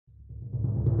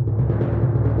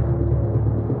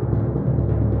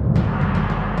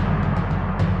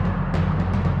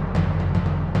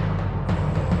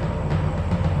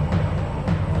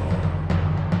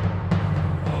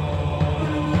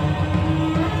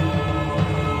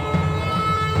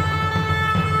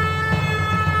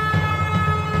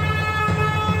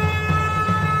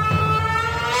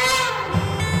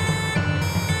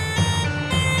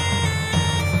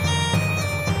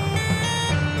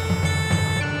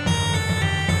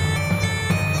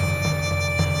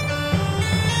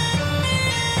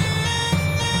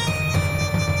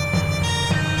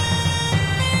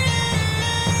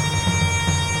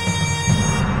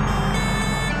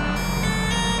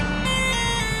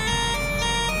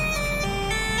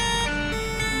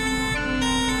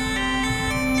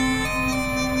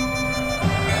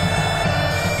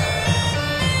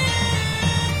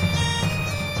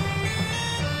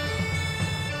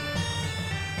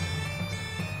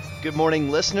Good morning,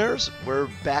 listeners. We're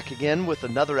back again with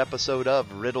another episode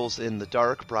of Riddles in the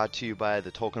Dark, brought to you by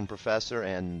the Tolkien Professor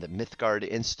and the Mythgard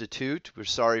Institute. We're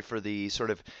sorry for the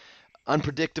sort of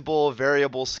unpredictable,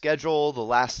 variable schedule, the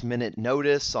last-minute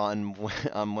notice on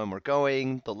when we're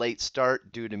going, the late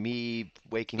start due to me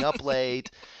waking up late.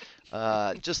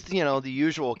 Just, the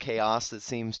usual chaos that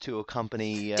seems to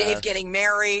accompany. Dave getting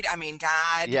married. I mean,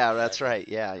 God. Yeah, that's right.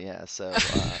 Yeah. So,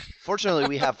 fortunately,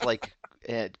 we have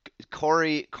uh,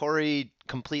 Corey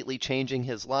completely changing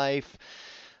his life.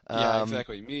 Yeah, Um,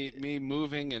 exactly. Me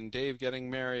moving and Dave getting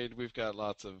married. We've got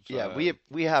lots of yeah,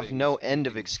 we have no things end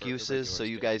of meeting for excuses, irregular so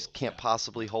you guys schedules. can't Yeah.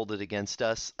 possibly hold it against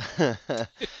us. um,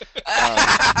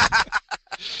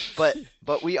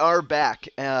 but we are back,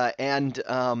 and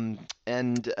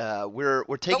we're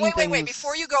But taking wait.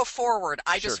 Before things. you go forward,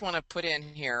 I Sure. just want to put in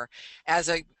here as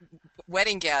a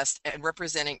wedding guest and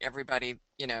representing everybody,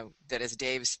 that is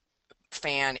Dave's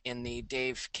fan in the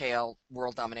Dave Kale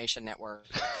World Domination Network,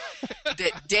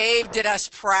 that Dave did us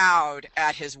proud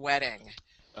at his wedding.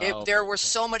 Oh, There was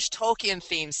so fantastic. much Tolkien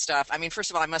themed stuff. I mean, first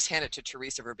of all, I must hand it to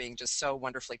Teresa for being just so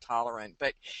wonderfully tolerant.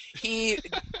 But he,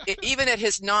 even at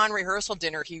his non-rehearsal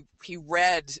dinner, he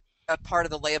read a part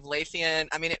of the Lay of Lathian.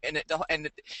 I mean,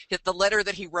 the letter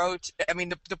that he wrote. I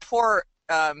mean, the poor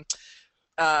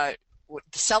uh,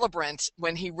 celebrant,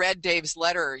 when he read Dave's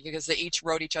letter, because they each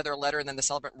wrote each other a letter, and then the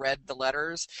celebrant read the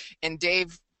letters, and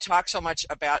Dave talked so much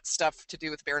about stuff to do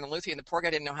with Beren and Luthien. The poor guy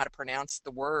didn't know how to pronounce the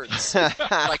words.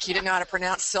 Like, he didn't know how to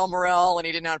pronounce Silmaril, and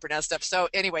he didn't know how to pronounce stuff. So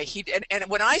anyway, and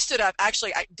when I stood up,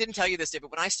 actually, I didn't tell you this, Dave,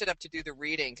 but when I stood up to do the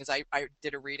reading, because I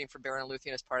did a reading for Beren and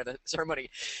Luthien as part of the ceremony,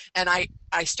 and I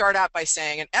start out by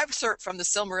saying an excerpt from the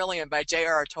Silmarillion by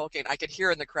J.R.R. Tolkien. I could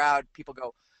hear in the crowd people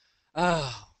go,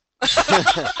 "Oh."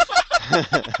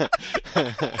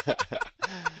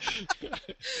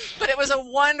 But it was a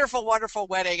wonderful, wonderful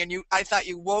wedding, and I thought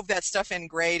you wove that stuff in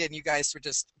great, and you guys were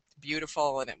just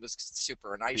beautiful, and it was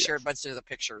super. And I shared Yes. a bunch of the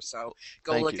pictures, so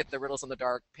go Thank look you. at the Riddles in the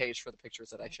Dark page for the pictures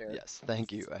that I shared. Yes,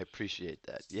 thank you. I appreciate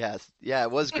that. Yes, yeah,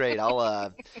 it was great.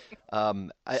 I'll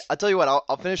tell you what.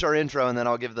 I'll finish our intro and then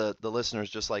I'll give the listeners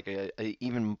just like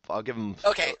I'll give them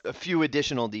Okay, a few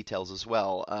additional details as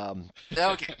well.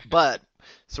 okay. But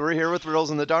so we're here with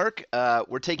Riddles in the Dark.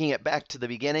 We're taking it back to the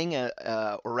beginning,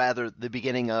 or rather, the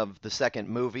beginning of the second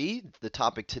movie. The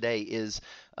topic today is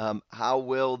how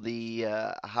will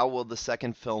the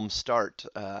second film start?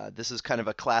 This is kind of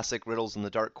a classic Riddles in the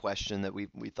Dark question that we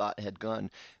thought had gone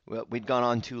we'd gone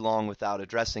on too long without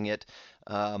addressing it.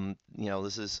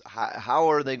 This is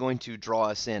how are they going to draw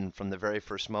us in from the very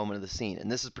first moment of the scene?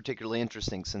 And this is particularly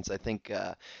interesting since I think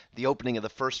the opening of the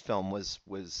first film was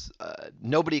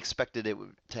nobody expected it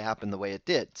to happen the way it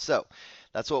did. So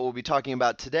that's what we'll be talking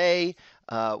about today.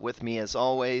 With me as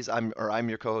always, I'm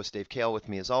your co-host Dave Kale. With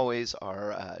me as always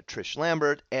are Trish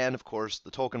Lambert and of course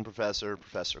the Tolkien professor,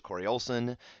 Professor Corey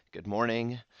Olson. Good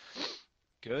morning.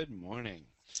 Good morning.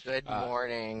 Good Uh,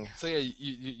 morning. so yeah,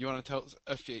 you want to tell us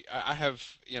a few? I have,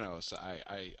 so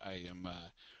I am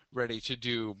ready to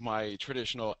do my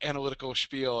traditional analytical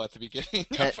spiel at the beginning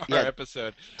Ten, of our yeah,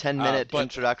 episode. 10-minute But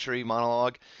introductory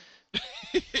monologue.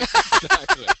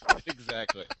 exactly,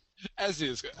 exactly, as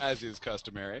is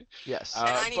customary. Yes. And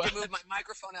I need But to move my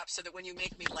microphone up so that when you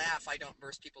make me laugh, I don't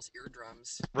burst people's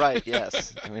eardrums. Right,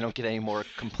 yes. And we don't get any more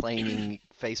complaining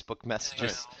Facebook I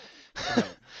messages. know.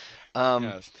 no, Um,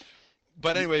 yes.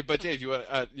 But y- anyway, but Dave, you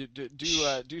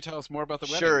sh- do tell us more about the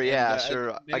wedding, sure, and yeah,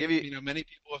 sure. I'll give you. many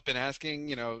people have been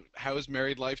asking, how's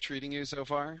married life treating you so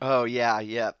far? Oh yeah,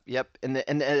 yep. And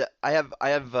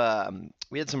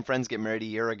we had some friends get married a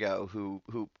year ago who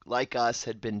like us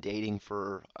had been dating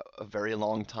for a very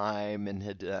long time and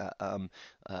had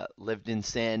lived in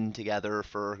sin together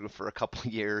for a couple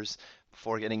of years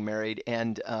before getting married.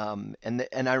 And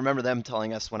I remember them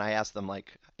telling us when I asked them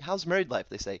like, "How's married life?"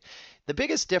 They say, "The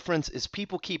biggest difference is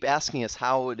people keep asking us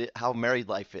how married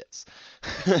life is."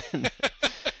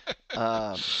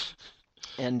 Um,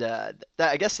 and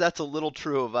I guess that's a little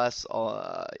true of us.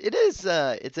 It is.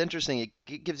 It's interesting.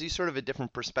 It gives you sort of a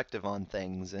different perspective on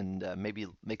things, and maybe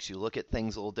makes you look at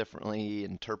things a little differently,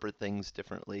 interpret things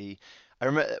differently. I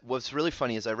remember what's really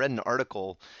funny is I read an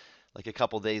article like a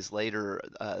couple days later,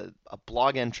 a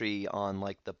blog entry on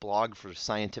like the blog for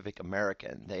Scientific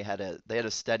American. They had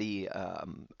a study,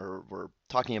 or were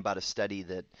talking about a study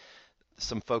that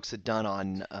some folks had done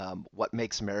on what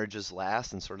makes marriages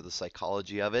last and sort of the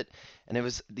psychology of it. And it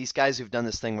was these guys who've done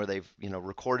this thing where they've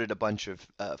recorded a bunch of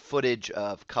footage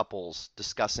of couples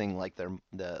discussing like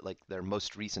their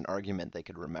most recent argument they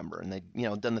could remember, and they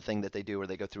done the thing that they do where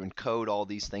they go through and code all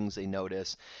these things they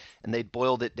notice, and they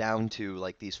boiled it down to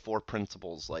like these four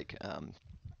principles like.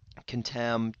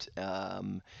 contempt,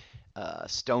 stonewalling.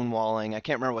 I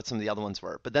can't remember what some of the other ones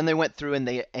were. But then they went through and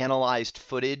they analyzed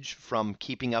footage from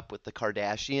Keeping Up with the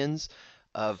Kardashians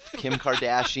of Kim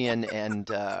Kardashian and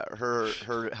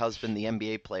her husband, the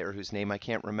NBA player whose name I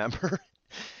can't remember.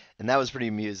 And that was pretty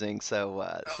amusing. So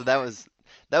that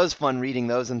was fun reading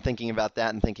those and thinking about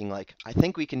that and thinking like, I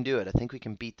think we can do it. I think we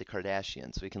can beat the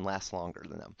Kardashians. We can last longer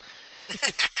than them.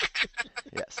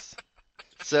 Yes.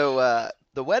 So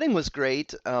the wedding was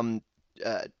great.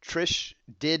 Trish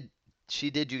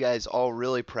did you guys all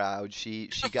really proud. She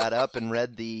got up and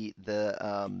read the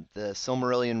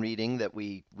Silmarillion reading that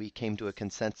we came to a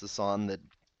consensus on, that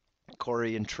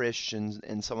Corey and Trish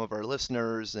and some of our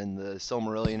listeners and the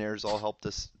Silmarillionaires all helped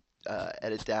us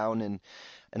edit down, and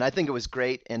I think it was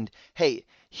great. And hey,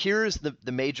 here's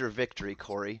the major victory,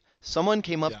 Corey. Someone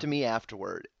came up Yeah. to me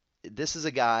afterward. This is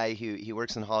a guy who he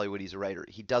works in Hollywood. He's a writer.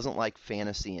 He doesn't like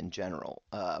fantasy in general.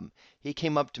 He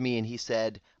came up to me and he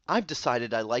said, "I've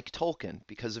decided I like Tolkien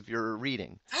because of your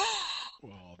reading."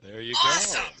 Well, there you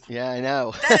Awesome. go. Yeah, I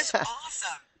know. That is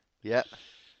awesome. Yeah,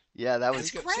 yeah, that That's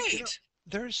was There you go. See, great.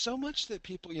 there's so much that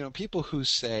people who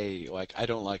say like I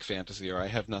don't like fantasy or I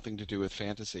have nothing to do with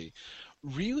fantasy,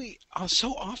 really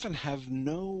so often have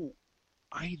no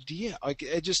idea. Like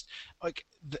it just like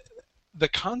the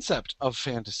concept of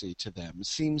fantasy to them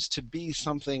seems to be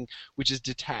something which is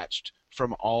detached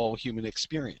from all human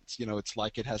experience. It's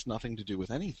like it has nothing to do with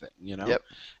anything. Yep.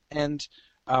 And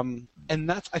and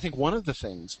that's I think one of the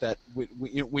things that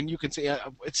when you can say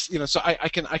it's so I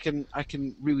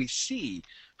can really see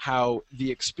how the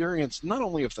experience not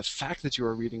only of the fact that you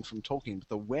are reading from Tolkien, but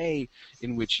the way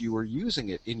in which you were using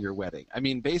it in your wedding. I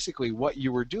mean, basically what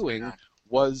you were doing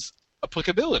was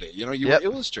applicability. You Yep. were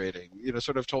illustrating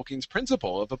sort of Tolkien's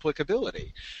principle of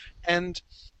applicability, and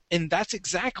that's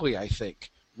exactly I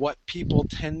think what people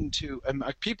tend to, and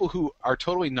people who are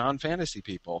totally non-fantasy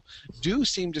people do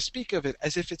seem to speak of it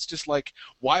as if it's just like,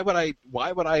 why would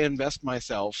I invest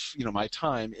myself, my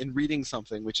time in reading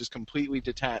something which is completely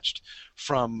detached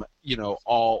from,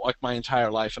 all like my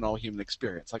entire life and all human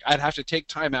experience. Like I'd have to take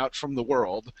time out from the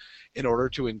world in order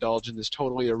to indulge in this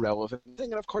totally irrelevant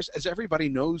thing. And of course, as everybody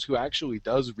knows who actually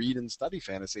does read and study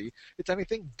fantasy, it's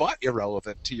anything but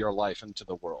irrelevant to your life and to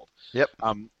the world. Yep.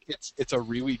 It's a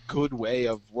really good way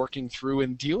of working through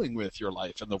and dealing with your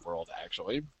life and the world,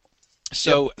 actually.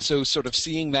 So sort of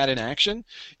seeing that in action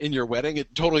in your wedding,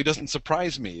 it totally doesn't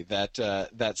surprise me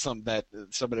that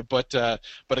somebody,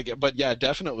 but yeah,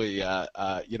 definitely,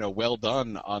 well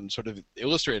done on sort of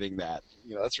illustrating that.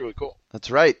 That's really cool. That's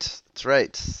right. That's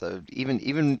right. So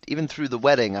even through the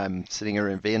wedding, I'm sitting here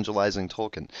evangelizing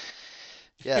Tolkien.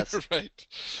 Yes. Right.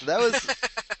 So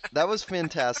that was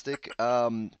fantastic.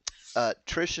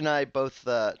 Trish and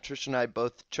I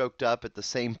both choked up at the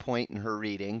same point in her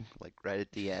reading, like right at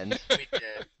the end, We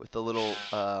did. with the little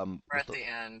We're at the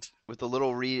end. with the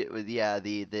little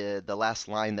the last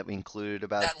line that we included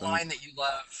about That them, line that you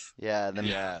love, them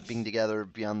Yes. being together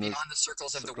beyond the beyond the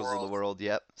circles of the circles of the world. world.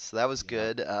 Yep. So that was Yeah.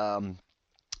 good.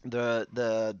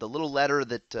 The little letter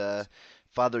that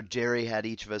Father Jerry had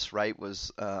each of us write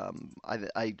was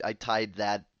I tied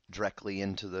that directly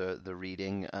into the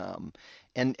reading.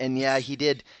 And yeah,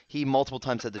 he multiple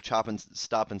times had to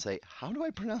stop and say, "How do I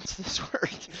pronounce this word?"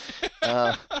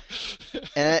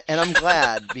 And I'm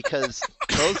glad, because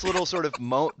those little sort of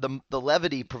the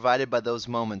levity provided by those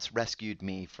moments rescued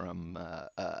me from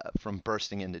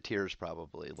bursting into tears,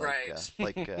 probably, Right.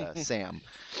 like Sam.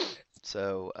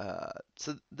 So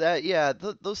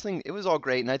those things, it was all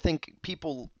great, and I think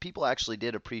people actually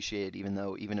did appreciate it,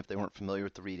 even if they weren't familiar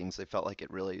with the readings, they felt like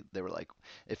they were like,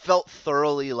 it felt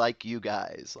thoroughly like you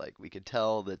guys, like we could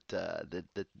tell that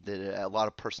a lot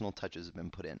of personal touches have been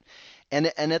put in, and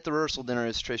at the rehearsal dinner,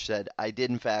 as Trish said, I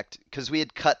did in fact, because we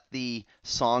had cut the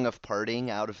Song of Parting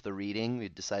out of the reading, we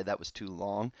decided that was too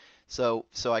long. So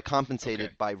I compensated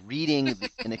Okay. by reading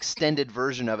an extended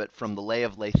version of it from the Lay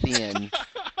of Lathian.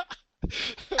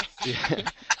 Yeah,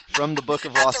 from the Book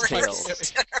of At Lost the Tales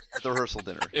rehearsal. at the rehearsal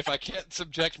dinner. If I can't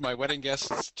subject my wedding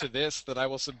guests to this, then I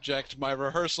will subject my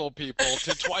rehearsal people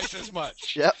to twice as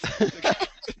much. Yep.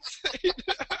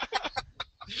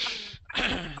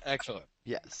 Excellent.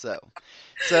 Yeah. So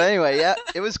anyway, yeah,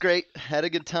 it was great. Had a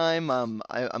good time. I'm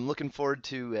looking forward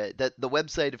to that. The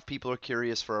website, if people are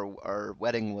curious, for our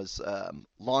wedding was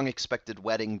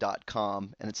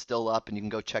longexpectedwedding.com, and it's still up, and you can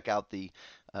go check out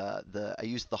I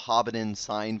used the Hobbiton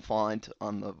sign font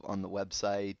on the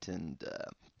website, and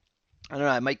I don't know.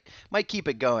 I might keep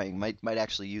it going. Might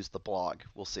actually use the blog.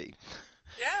 We'll see.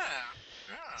 Yeah.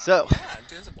 So- yeah,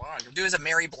 do as a blog. Do as a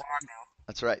merry blog now.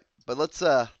 That's right. But let's get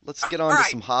on All to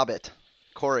right. some Hobbit.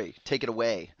 Corey, take it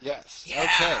away. Yes. Yeah.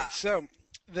 Okay. So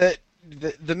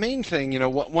the main thing,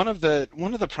 one of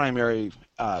the primary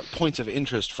points of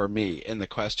interest for me in the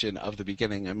question of the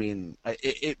beginning. I mean,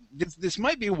 this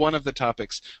might be one of the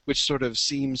topics which sort of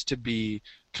seems to be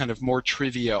kind of more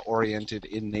trivia oriented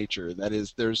in nature. That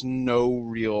is, there's no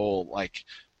real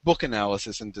book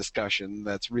analysis and discussion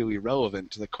that's really relevant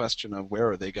to the question of where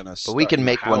are they going to start. But we can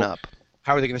make one up.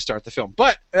 How are they going to start the film?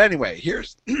 But anyway,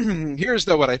 here's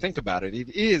what I think about it. It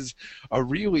is a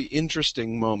really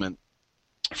interesting moment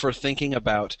for thinking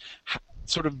about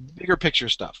sort of bigger picture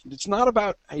stuff. It's not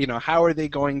about, how are they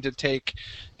going to take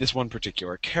this one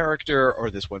particular character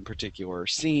or this one particular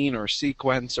scene or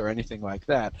sequence or anything like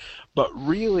that, but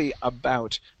really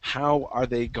about what are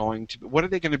they going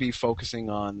to be focusing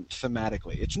on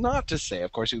thematically. It's not to say,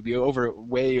 of course, it would be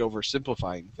way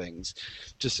oversimplifying things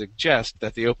to suggest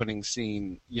that the opening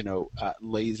scene,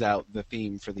 lays out the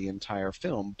theme for the entire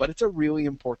film, but it's a really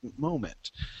important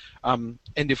moment. And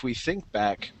if we think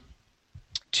back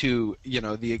to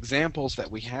the examples that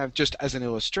we have just as an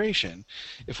illustration,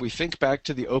 if we think back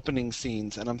to the opening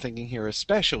scenes, and I'm thinking here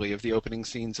especially of the opening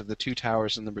scenes of the Two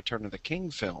Towers and the Return of the King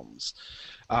films,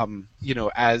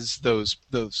 as those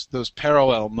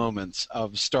parallel moments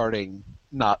of starting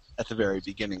not at the very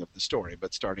beginning of the story,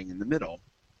 but starting in the middle.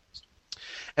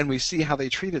 And we see how they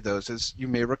treated those. As you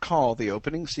may recall, the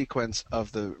opening sequence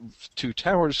of the Two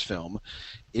Towers film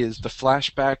is the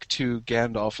flashback to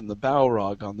Gandalf and the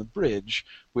Balrog on the bridge,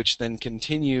 which then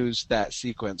continues that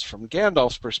sequence from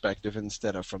Gandalf's perspective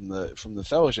instead of from the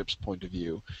Fellowship's point of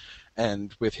view,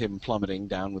 and with him plummeting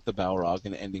down with the Balrog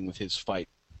and ending with his fight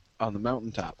on the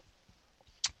mountaintop.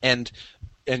 And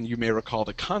you may recall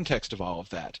the context of all of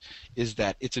that is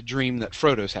that it's a dream that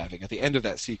Frodo's having. At the end of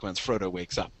that sequence, Frodo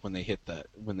wakes up when they hit the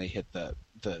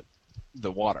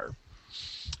water.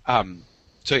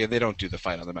 So yeah, they don't do the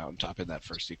fight on the mountaintop in that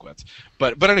first sequence.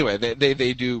 But anyway,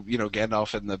 they do,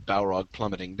 Gandalf and the Balrog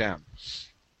plummeting down.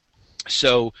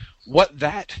 So what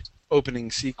that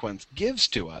opening sequence gives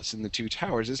to us in the Two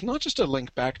Towers is not just a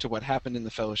link back to what happened in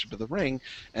the Fellowship of the Ring,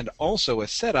 and also a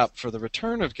setup for the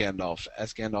return of Gandalf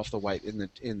as Gandalf the White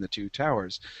in the Two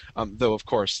Towers, though of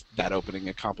course that opening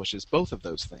accomplishes both of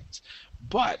those things.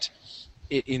 But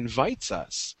it invites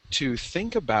us to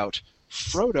think about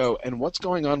Frodo and what's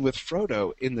going on with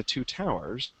Frodo in the Two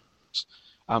Towers,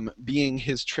 being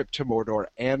his trip to Mordor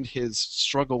and his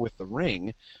struggle with the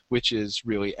ring, which is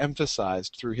really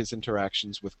emphasized through his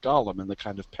interactions with Gollum and the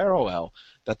kind of parallel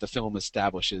that the film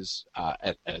establishes,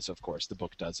 as of course the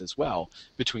book does as well,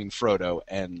 between Frodo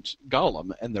and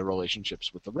Gollum and their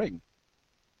relationships with the ring.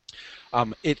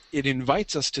 It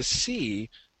invites us to see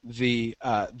the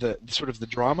sort of the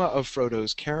drama of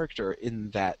Frodo's character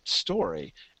in that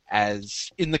story as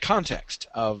in the context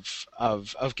of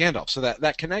Gandalf. So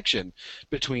that connection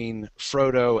between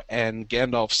Frodo and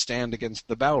Gandalf's stand against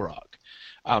the Balrog,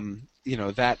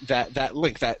 that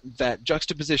link, that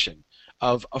juxtaposition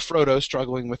of a Frodo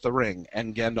struggling with the ring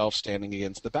and Gandalf standing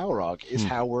against the Balrog is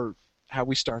how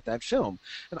we start that film.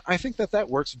 And I think that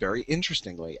works very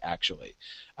interestingly, actually,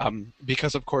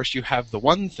 because of course you have the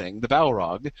one thing, the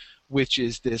Balrog, which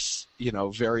is this,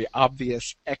 very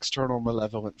obvious external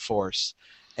malevolent force,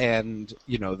 and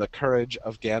the courage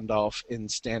of Gandalf in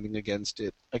standing against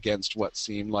what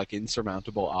seemed like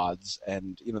insurmountable odds.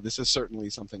 And this is certainly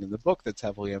something in the book that's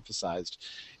heavily emphasized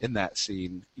in that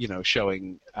scene,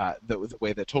 showing the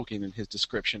way that Tolkien in his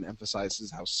description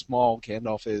emphasizes how small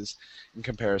Gandalf is in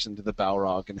comparison to the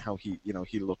Balrog, and how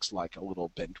he looks like a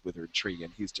little bent withered tree,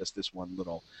 and he's just this one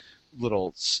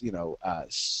little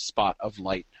spot of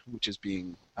light which is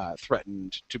being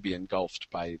threatened to be engulfed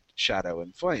by shadow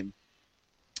and flame.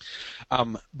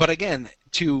 But again,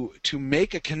 to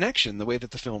make a connection the way that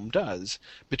the film does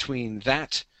between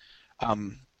that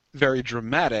very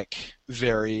dramatic,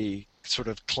 very sort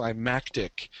of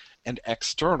climactic and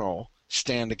external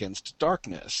stand against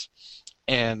darkness,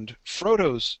 and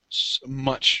Frodo's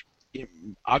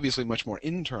obviously much more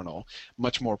internal,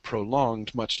 much more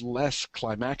prolonged, much less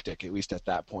climactic, at least at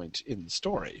that point in the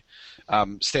story,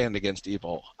 stand against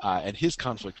evil and his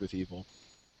conflict with evil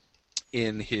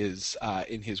in his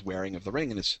wearing of the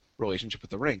ring and his relationship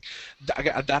with the ring.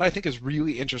 That I think is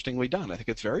really interestingly done. I think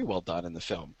it's very well done in the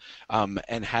film,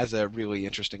 and has a really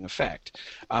interesting effect.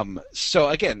 So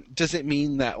again, does it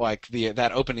mean that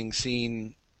that opening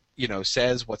scene,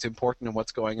 says what's important and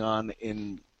what's going on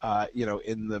in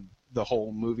in the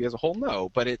whole movie as a whole? No,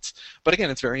 but again,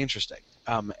 it's very interesting,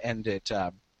 and it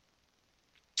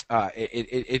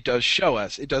it does show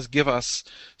us, it does give us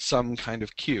some kind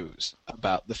of cues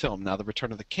about the film. Now, the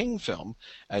Return of the King film,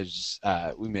 as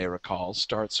we may recall,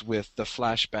 starts with the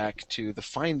flashback to the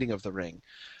finding of the ring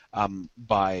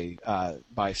by Diegol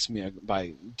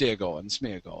and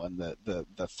Smeagol, and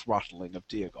the throttling of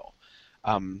Diegol.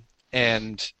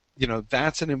 And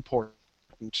that's an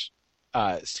important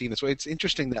scene as well. It's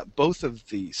interesting that both of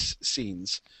these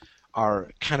scenes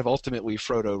are kind of ultimately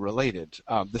Frodo related.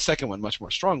 The second one much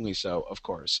more strongly so, of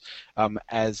course,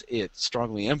 as it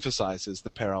strongly emphasizes the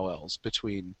parallels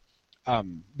between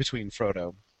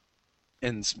Frodo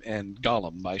and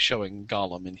Gollum by showing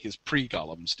Gollum in his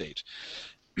pre-Gollum state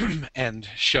and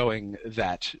showing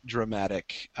that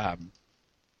dramatic,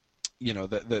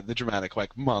 the dramatic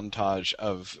like montage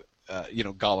of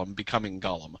Gollum becoming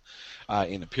Gollum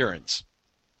in appearance,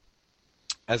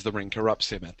 as the ring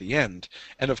corrupts him at the end.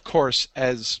 And of course,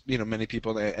 as many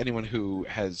people, anyone who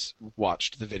has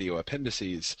watched the video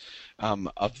appendices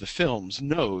of the films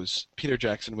knows, Peter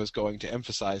Jackson was going to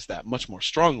emphasize that much more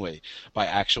strongly by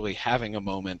actually having a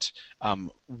moment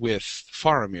with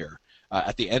Faramir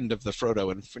at the end of the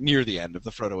Frodo and near the end of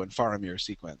the Frodo and Faramir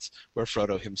sequence, where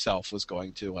Frodo himself was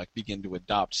going to begin to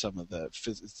adopt to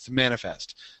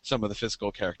manifest some of the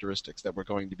physical characteristics that were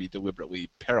going to be deliberately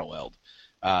paralleled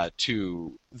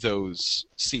to those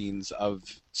scenes of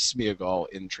Smeagol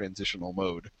in transitional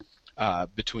mode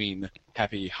between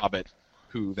Happy Hobbit,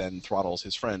 who then throttles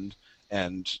his friend,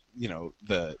 and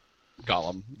the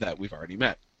Gollum that we've already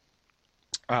met.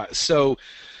 So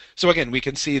again, we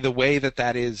can see the way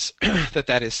that is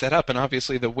that is set up, and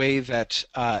obviously the way that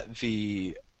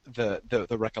the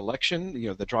recollection,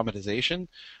 the dramatization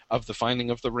of the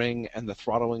finding of the ring and the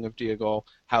throttling of Diegol,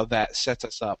 how that sets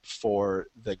us up for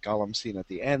the Gollum scene at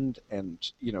the end, and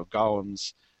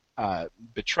Gollum's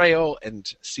betrayal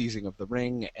and seizing of the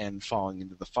ring and falling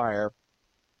into the fire.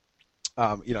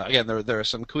 Again, there are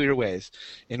some clear ways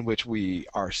in which we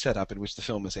are set up, in which the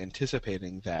film is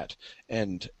anticipating that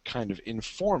and kind of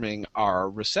informing our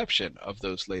reception of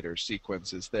those later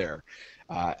sequences there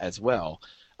as well.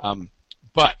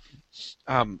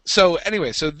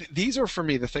 These are for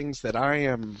me the things that I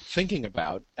am thinking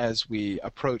about as we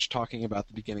approach talking about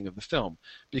the beginning of the film,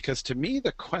 because to me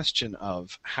the question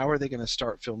of how are they going to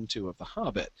start film 2 of The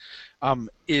Hobbit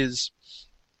is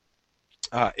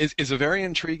a very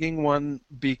intriguing one,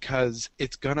 because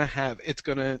it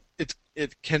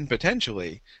can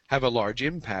potentially have a large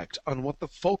impact on what the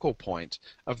focal point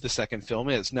of the second film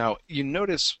is. Now, you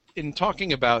notice in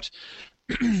talking about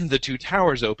the Two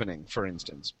Towers opening, for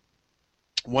instance,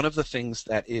 one of the things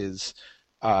that is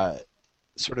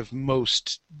sort of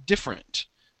most different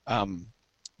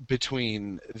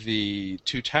between the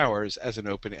Two Towers as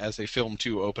a film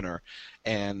 2 opener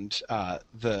and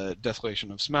the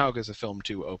Desolation of Smaug as a film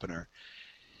 2 opener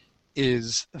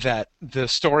is that the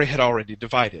story had already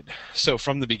divided. So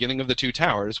from the beginning of the Two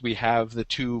Towers, we have the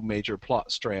two major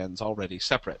plot strands already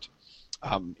separate.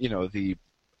 The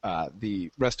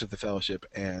rest of the Fellowship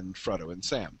and Frodo and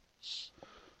Sam.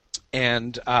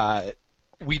 And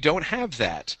we don't have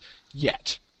that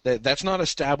yet. That's not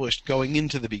established going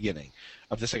into the beginning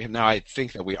of the second. Now, I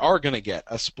think that we are going to get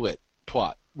a split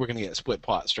plot. We're going to get split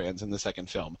plot strands in the second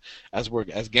film, as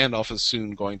Gandalf is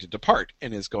soon going to depart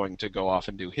and is going to go off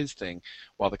and do his thing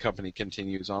while the company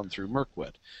continues on through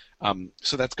Mirkwood.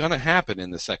 So that's going to happen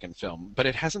in the second film, but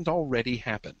it hasn't already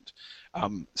happened.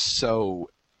 So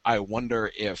I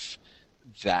wonder if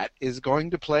that is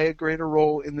going to play a greater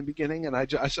role in the beginning, and I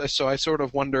sort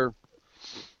of wonder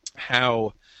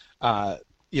how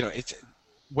it's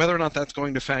whether or not that's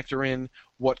going to factor in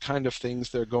what kind of things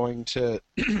they're going to,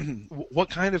 what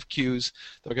kind of cues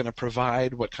they're going to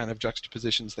provide, what kind of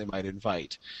juxtapositions they might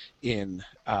invite in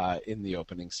the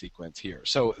opening sequence here.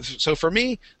 So for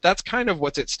me, that's kind of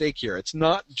what's at stake here. It's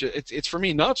not. It's for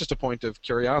me not just a point of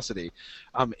curiosity,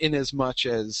 in as much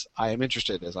as I am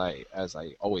interested, as I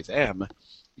always am,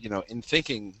 in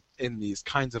thinking in these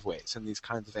kinds of ways, in these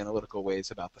kinds of analytical ways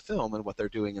about the film and what they're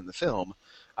doing in the film.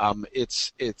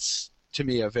 It's to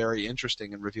me a very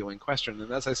interesting and revealing question.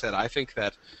 And as I said, I think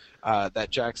that that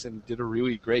Jackson did a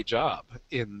really great job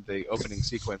in the opening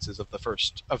sequences of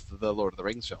the Lord of the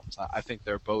Rings films. I think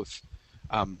they both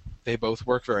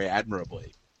work very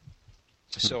admirably.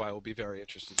 So I will be very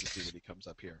interested to see what he comes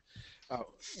up here.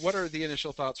 What are the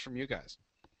initial thoughts from you guys?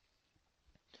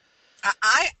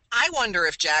 I wonder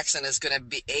if Jackson is going to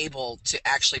be able to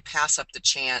actually pass up the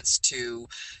chance to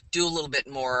do a little bit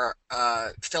more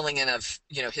filling in of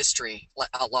history,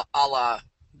 a la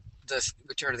the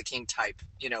Return of the King type,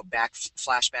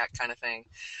 flashback kind of thing.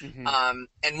 Mm-hmm.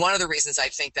 And one of the reasons I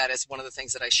think that is one of the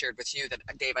things that I shared with you that,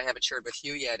 Dave, I haven't shared with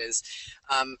you yet is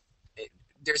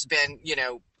there's been,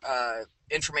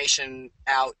 information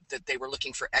out that they were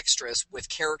looking for extras with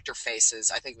character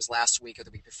faces. I think it was last week or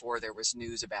the week before. There was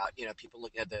news about people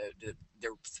looking at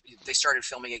they started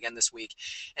filming again this week,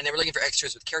 and they were looking for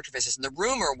extras with character faces. And the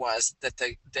rumor was that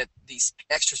these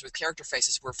extras with character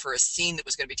faces were for a scene that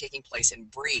was going to be taking place in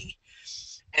Bree.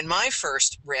 And my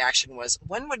first reaction was,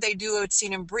 when would they do a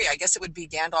scene in Bree? I guess it would be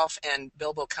Gandalf and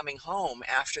Bilbo coming home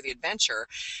after the adventure.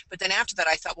 But then after that,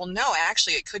 I thought, well, no,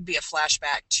 actually, it could be a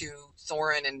flashback to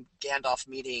Thorin and Gandalf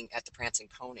meeting at the Prancing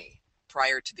Pony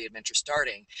prior to the adventure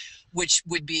starting, which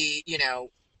would be,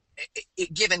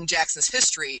 given Jackson's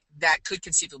history, that could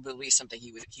conceivably be something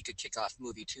he could kick off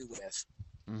movie 2 with.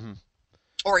 Mm-hmm.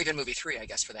 Or even movie 3, I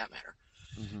guess, for that matter.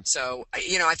 Mm-hmm. So,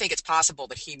 I think it's possible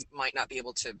that he might not be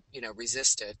able to,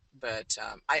 resist it. But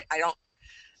I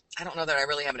don't know that I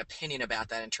really have an opinion about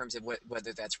that in terms of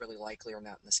whether that's really likely or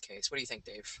not in this case. What do you think,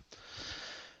 Dave?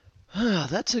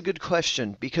 That's a good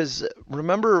question, because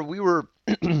remember we were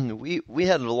we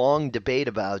had a long debate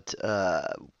about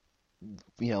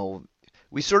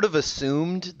we sort of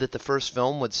assumed that the first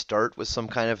film would start with some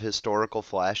kind of historical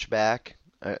flashback.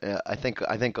 I think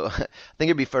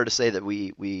it'd be fair to say that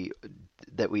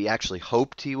we actually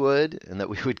hoped he would, and that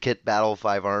we would get Battle of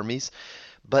Five Armies.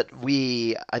 But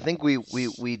I think we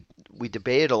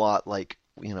debated a lot, like,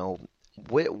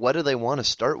 what do they want to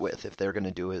start with if they're going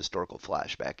to do a historical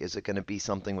flashback? Is it going to be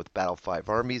something with Battle of Five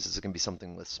Armies? Is it going to be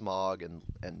something with Smaug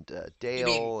and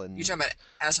Dale? You're talking about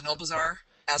Azanulbazar?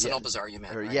 Azanulbazar, you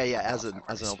meant, right? Yeah,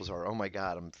 Azanulbazar. Oh my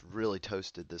God, I'm really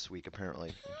toasted this week, apparently.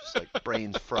 I'm just like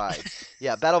brains fried.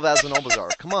 Yeah, Battle of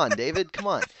Azanulbazar. Come on, David, come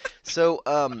on. So,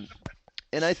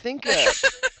 and I think,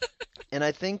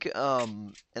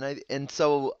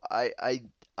 so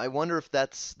I wonder if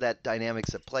that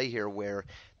dynamic's at play here, where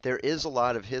there is a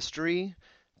lot of history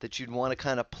that you'd want to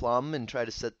kind of plumb and try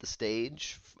to set the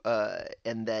stage,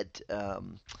 and that.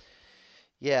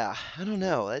 Yeah, I don't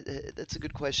know. That's a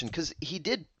good question, because he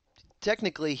did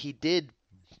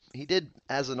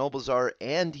Azanulbazar,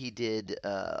 and he did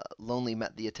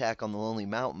the Attack on the Lonely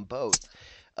Mountain, both.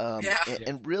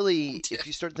 And really, if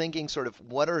you start thinking sort of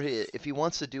if he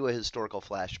wants to do a historical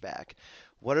flashback,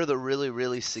 what are the really,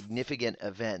 really significant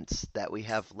events that we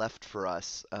have left for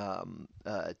us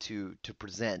to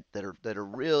present that are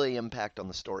really impact on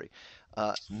the story?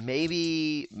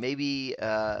 Maybe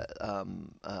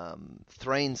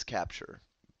Thrain's capture,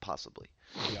 possibly.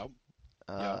 Yep.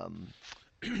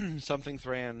 Something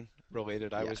Thrain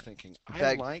related. I was thinking.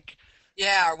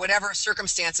 Yeah, or whatever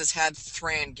circumstances had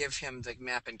Thrain give him the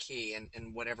map and key,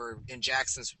 and whatever in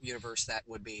Jackson's universe that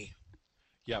would be.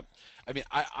 Yep. I mean,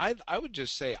 I would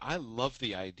just say I love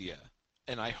the idea,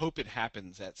 and I hope it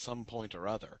happens at some point or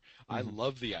other. Mm-hmm. I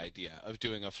love the idea of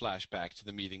doing a flashback to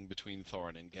the meeting between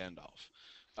Thorin and Gandalf.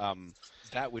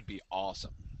 That would be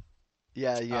awesome.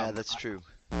 Yeah, that's true.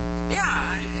 Yeah,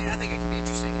 I think it could be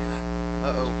interesting. Yeah.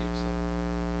 Uh-oh.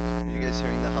 Are you guys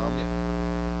hearing the hum?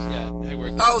 Yeah.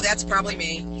 Oh, that's probably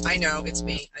me. I know, it's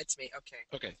me. Okay,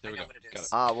 there we go. What it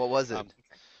is. What was it? Okay.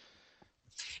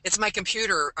 It's my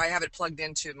computer. I have it plugged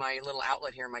into my little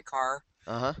outlet here in my car.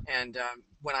 Uh-huh. And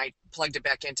when I plugged it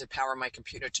back in to power my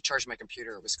computer, to charge my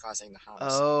computer, it was causing the hum.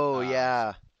 Oh,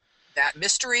 yeah. That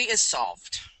mystery is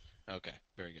solved. Okay,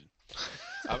 very good.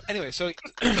 Anyway, so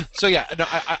yeah, no,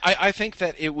 I think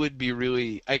that it would be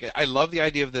really. I love the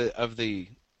idea of the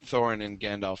Thorin and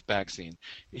Gandalf back scene.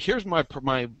 Here's my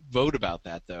vote about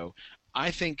that, though.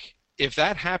 I think if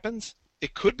that happens,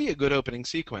 it could be a good opening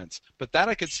sequence, but that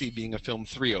I could see being a film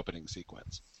 3 opening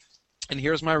sequence. And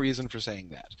here's my reason for saying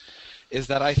that, is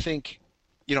that I think,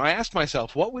 I asked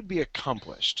myself, what would be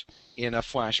accomplished in a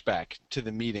flashback to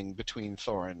the meeting between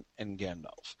Thorin and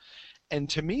Gandalf? And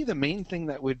to me, the main thing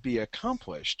that would be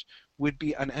accomplished would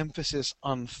be an emphasis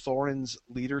on Thorin's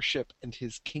leadership and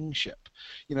his kingship.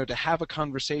 To have a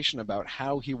conversation about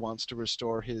how he wants to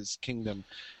restore his kingdom,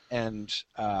 and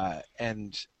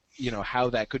how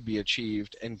that could be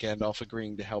achieved, and Gandalf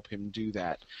agreeing to help him do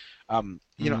that. I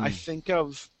think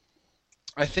of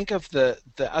the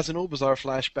Azanulbazar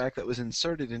flashback that was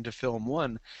inserted into film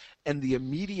 1, and the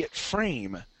immediate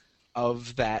frame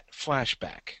of that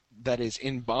flashback that is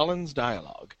in Balin's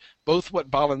dialogue, both what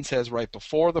Balin says right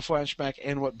before the flashback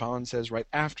and what Balin says right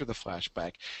after the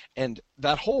flashback. And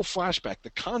that whole flashback, the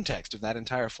context of that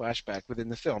entire flashback within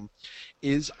the film,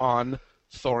 is on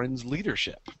Thorin's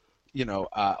leadership.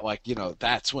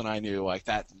 That's when I knew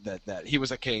that he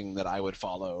was a king that I would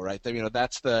follow, right?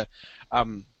 That's the,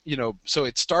 so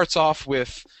it starts off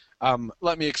with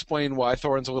let me explain why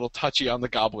Thorin's a little touchy on the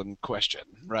goblin question,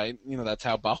 right? That's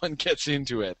how Balin gets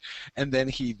into it. And then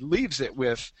he leaves it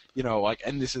with, like,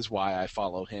 and this is why I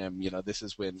follow him. This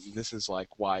is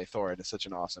like why Thorin is such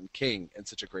an awesome king and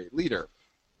such a great leader.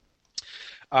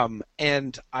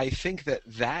 And I think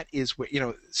that is what,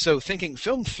 so thinking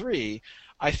film 3,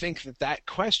 I think that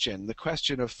question, the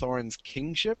question of Thorin's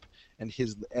kingship and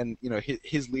his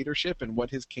leadership and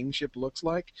what his kingship looks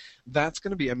like, that's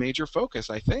going to be a major focus,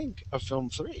 I think, of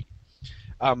film 3.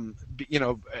 I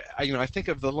think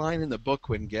of the line in the book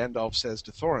when Gandalf says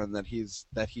to Thorin that he's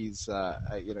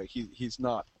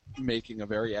not making a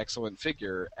very excellent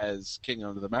figure as king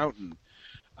under the mountain.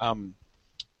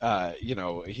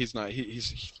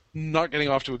 He's not getting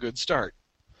off to a good start.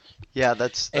 Yeah,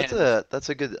 that's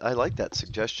a good. I like that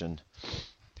suggestion.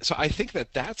 So I think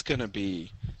that's going to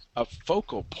be a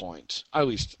focal point. At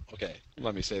least, okay,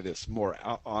 let me say this more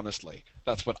honestly.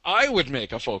 That's what I would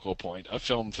make a focal point of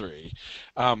film 3,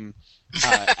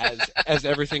 as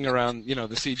everything around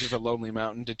the Siege of the Lonely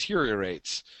Mountain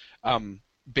deteriorates.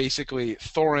 Basically,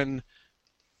 Thorin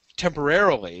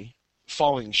temporarily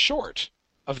falling short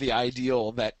of the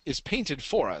ideal that is painted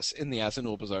for us in the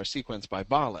Azanulbazar sequence by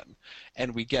Balin.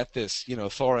 And we get this,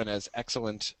 Thorin as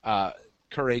excellent,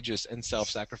 courageous, and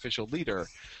self-sacrificial leader.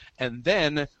 And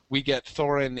then we get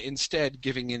Thorin instead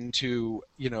giving into,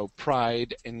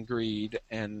 pride and greed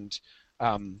and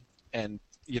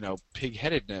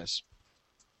pig-headedness,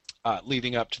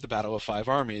 leading up to the Battle of Five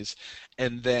Armies.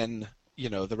 And then,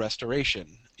 the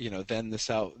restoration.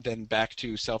 Then back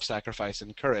to self-sacrifice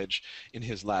and courage in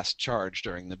his last charge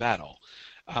during the battle.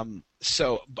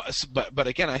 But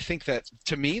again, I think that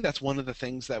to me that's one of the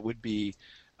things that would be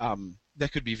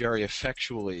that could be very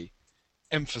effectually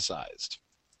emphasized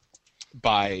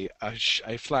by a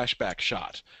flashback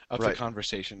shot of the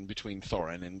conversation between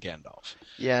Thorin and Gandalf.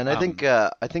 Yeah, and I think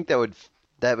that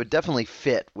would definitely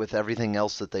fit with everything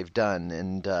else that they've done,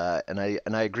 and I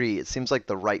agree. It seems like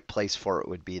the right place for it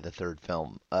would be the third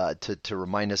film, to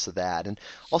remind us of that, and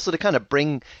also to kind of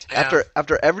bring after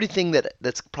everything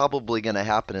that's probably going to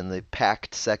happen in the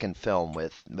packed second film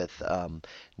with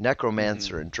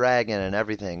Necromancer and Dragon and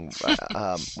everything.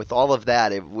 With all of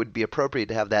that, it would be appropriate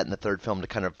to have that in the third film to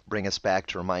kind of bring us back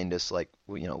to remind us, like,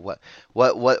 what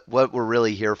we're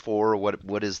really here for.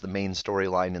 What is the main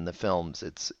storyline in the films?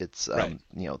 It's right.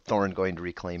 Thorin going to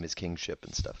reclaim his kingship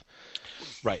and stuff.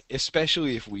 Right,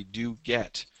 especially if we do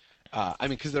get,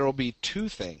 because there will be two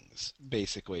things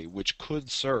basically which could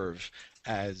serve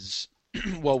as,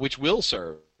 which will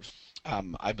serve,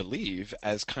 I believe,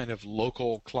 as kind of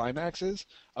local climaxes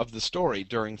of the story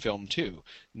during film 2,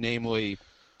 namely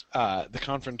the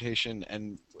confrontation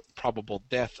and probable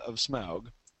death of Smaug,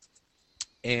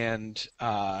 and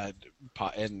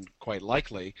quite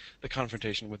likely the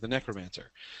confrontation with the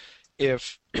Necromancer.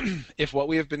 If what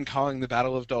we have been calling the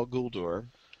Battle of Dol Guldur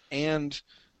and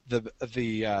the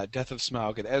death of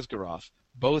Smaug at Esgaroth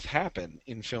both happen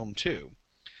in film 2,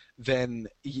 then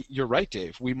you're right,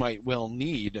 Dave. We might well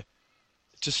need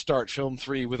to start film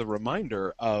 3 with a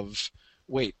reminder of,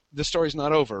 wait, the story's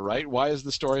not over, right? Why is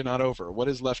the story not over? What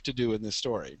is left to do in this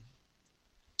story?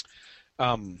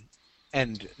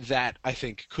 And that, I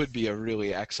think, could be a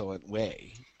really excellent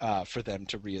way for them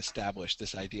to reestablish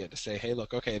this idea, to say, hey,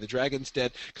 look, okay, the dragon's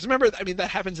dead. Because remember, that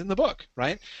happens in the book,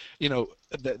 right?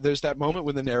 There's that moment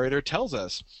when the narrator tells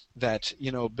us that,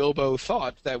 Bilbo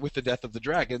thought that with the death of the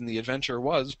dragon, the adventure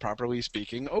was, properly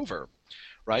speaking, over,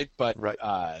 right? But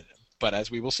as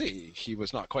we will see, he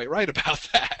was not quite right about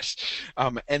that.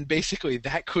 And basically,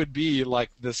 that could be like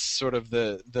this sort of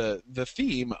the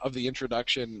theme of the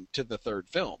introduction to the third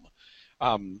film.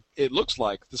 It looks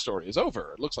like the story is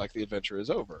over. It looks like the adventure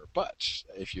is over. But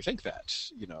if you think that,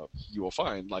 you will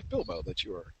find, like Bilbo, that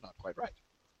you are not quite right.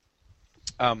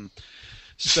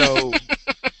 So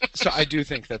I do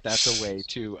think that that's a way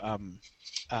to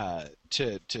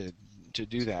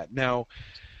do that. Now,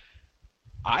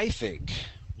 I think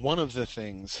one of the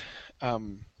things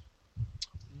we're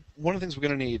going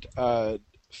to need.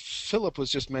 Philip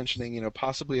was just mentioning,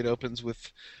 possibly it opens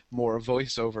with more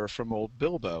voiceover from old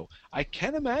Bilbo. I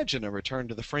can imagine a return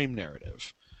to the frame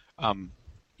narrative.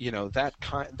 That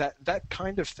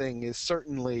kind of thing is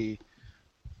certainly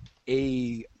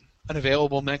an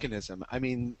available mechanism. I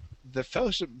mean, the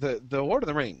Fellowship, the Lord of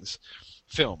the Rings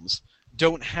films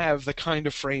don't have the kind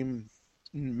of frame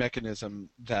mechanism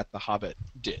that The Hobbit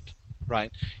did,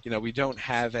 right? We don't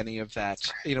have any of that.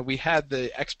 We had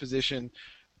the exposition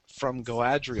from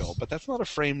Galadriel, but that's not a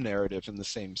frame narrative in the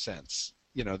same sense,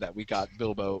 that we got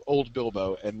old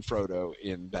Bilbo and Frodo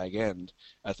in Bag End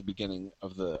at the beginning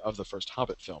of the first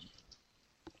Hobbit film.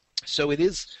 So it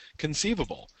is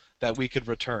conceivable that we could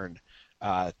return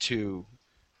to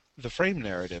the frame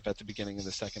narrative at the beginning of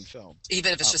the second film.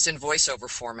 Even if it's just in voiceover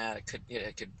format, I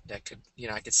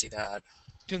could see that.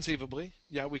 Conceivably,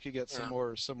 yeah, we could get some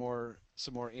more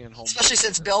Ian Holm. Especially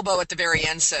since Bilbo at the very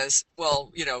end says,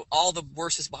 "Well, all the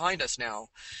worst is behind us now."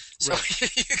 So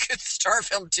Right. you could start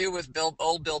film 2 with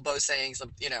old Bilbo saying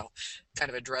some, kind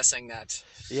of addressing that.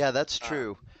 Yeah, that's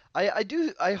true. I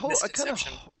hope,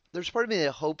 Misconception. there's part of me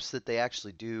that hopes that they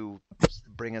actually do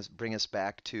bring us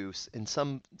back to in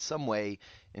some way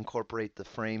incorporate the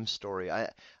frame story. I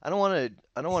don't want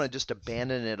to just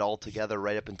abandon it altogether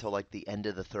right up until like the end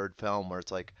of the third film where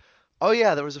it's like, oh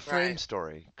yeah, there was a frame Right.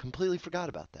 story. Completely forgot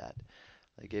about that.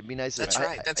 Like it'd be nice if That's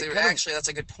right. That's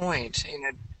a good point.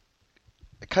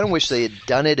 I kind of wish they had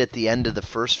done it at the end of the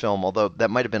first film, although that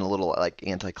might have been a little like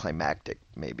anticlimactic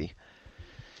maybe.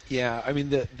 Yeah, I mean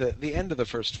the end of the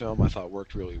first film I thought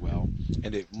worked really well,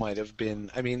 and it might have been.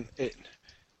 I mean, it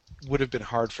would have been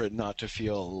hard for it not to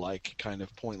feel like kind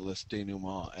of pointless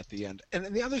denouement at the end. And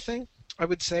the other thing I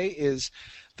would say is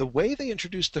the way they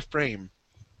introduced the frame.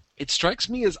 It strikes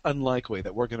me as unlikely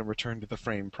that we're going to return to the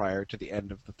frame prior to the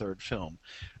end of the third film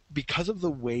because of the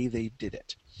way they did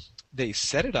it. They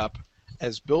set it up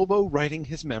as Bilbo writing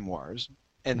his memoirs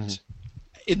and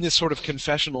in this sort of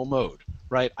confessional mode,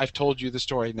 right? I've told you the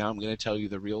story, now I'm going to tell you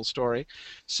the real story.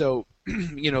 So,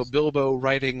 Bilbo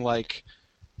writing like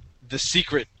the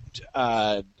secret,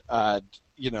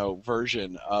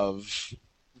 version of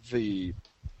the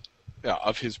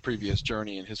of his previous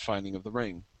journey and his finding of the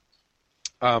ring.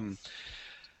 And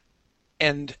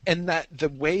that the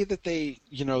way that they,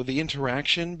 the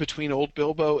interaction between old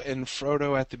Bilbo and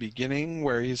Frodo at the beginning,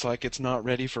 where he's like, it's not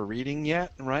ready for reading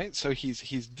yet, right? So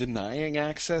he's denying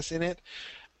access in it,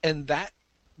 and that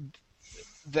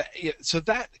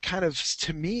kind of,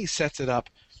 to me, sets it up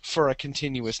for a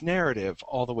continuous narrative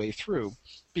all the way through,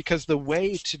 because the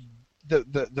way to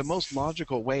the most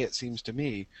logical way, it seems to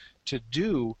me, to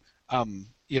do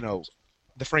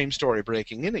the frame story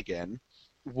breaking in again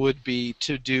would be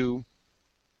to do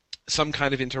some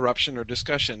kind of interruption or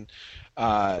discussion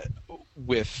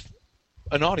with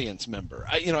an audience member.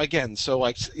 Again, so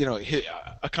like,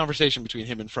 a conversation between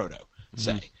him and Frodo,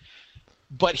 say.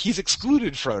 But he's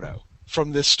excluded Frodo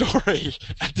from this story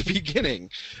at the beginning,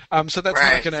 so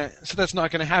that's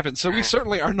not gonna happen. So we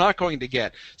certainly are not going to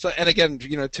get. So, and again,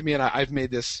 to me, and I've made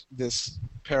this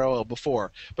parallel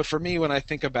before, but for me, when I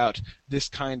think about this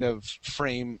kind of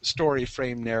story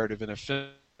frame narrative in a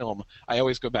film, I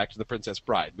always go back to The Princess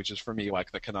Bride, which is for me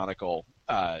like the canonical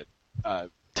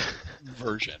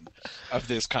version of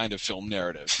this kind of film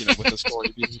narrative, with the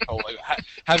story being told, like,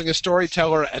 having a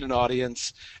storyteller and an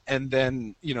audience, and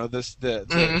then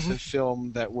the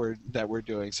film that we're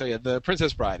doing. So yeah, The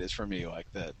Princess Bride is for me like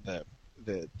the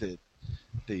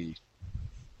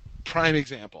prime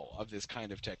example of this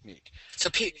kind of technique. So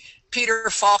Peter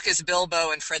Falk is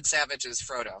Bilbo and Fred Savage is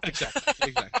Frodo.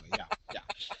 Exactly. Yeah.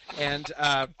 And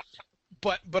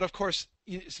but of course,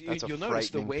 you'll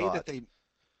notice the way that they.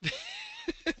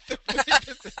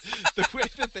 the way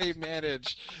that they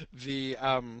manage the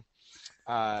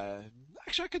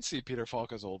actually I could see Peter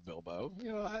Falk as old Bilbo.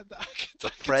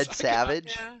 Fred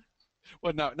Savage? Yeah.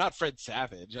 Well, no, not Fred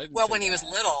Savage. Well, when he was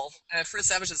little, Fred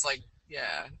Savage is like,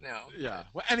 no. Yeah.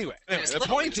 Well, anyway, the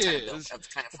point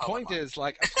is,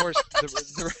 like, of course,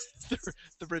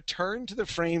 the return to the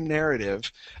frame narrative,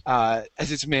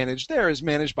 as it's managed there, is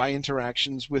managed by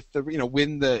interactions with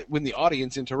when the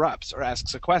audience interrupts or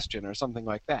asks a question or something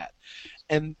like that,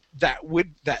 and that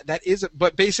is.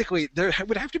 But basically, there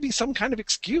would have to be some kind of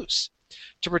excuse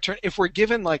to return. If we're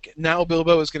given, like, now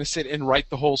Bilbo is going to sit and write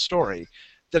the whole story,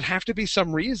 there'd have to be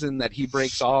some reason that he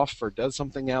breaks off or does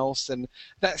something else, and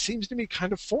that seems to me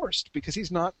kind of forced because he's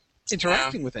not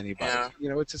interacting with anybody.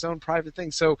 Yeah. It's his own private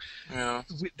thing. So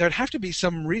there'd have to be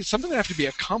some reason, something that have to be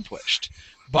accomplished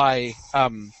by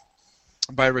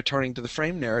returning to the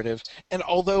frame narrative. And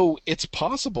although it's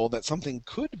possible that something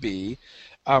could be,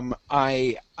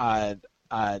 I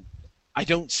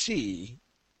don't see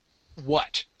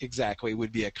what exactly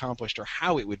would be accomplished or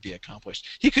how it would be accomplished.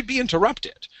 He could be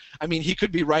interrupted. I mean, he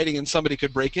could be writing and somebody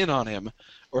could break in on him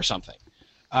or something.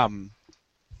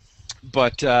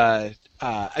 But I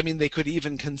mean, they could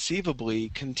even conceivably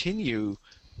continue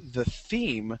the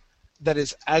theme that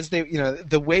is, as they,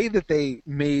 the way that they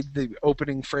made the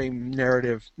opening frame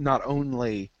narrative not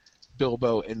only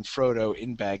Bilbo and Frodo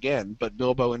in Bag End, but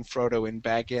Bilbo and Frodo in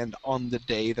Bag End on the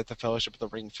day that the Fellowship of the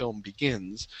Ring film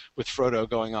begins, with Frodo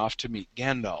going off to meet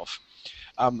Gandalf.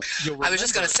 I was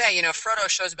just going to say, if Frodo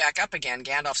shows back up again,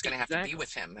 Gandalf's going to have to be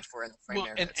with him if we're in the frame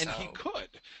narrative. And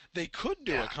they could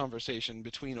do a conversation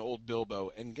between old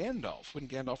Bilbo and Gandalf when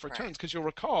Gandalf returns, because you'll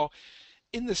recall,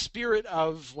 in the spirit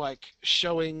of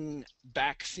showing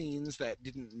back scenes that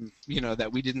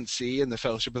we didn't see in the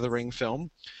Fellowship of the Ring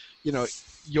film,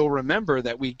 you'll remember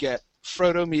that we get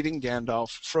Frodo meeting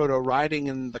Gandalf, Frodo riding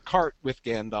in the cart with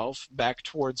Gandalf back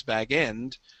towards Bag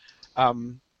End, but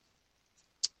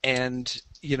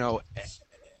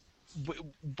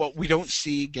we don't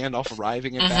see Gandalf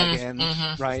arriving at Bag End,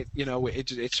 right?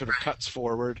 It sort of cuts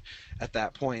forward at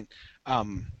that point.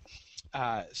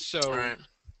 So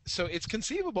it's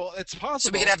conceivable. It's possible.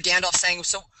 So we could have Gandalf saying,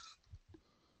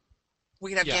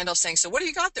 Gandalf saying, "So what do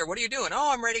you got there? What are you doing?"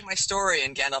 "Oh, I'm writing my story."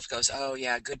 And Gandalf goes, "Oh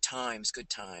yeah, good times, good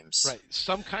times." Right.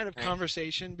 Some kind of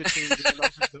conversation between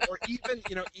Gandalf and, or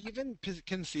even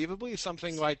conceivably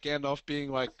something like Gandalf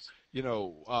being like,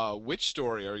 which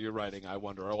story are you writing, I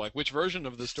wonder, or which version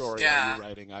of the story are you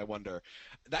writing, I wonder.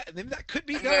 That could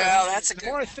be done. Well, the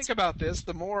more I think about this,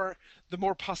 the more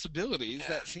possibilities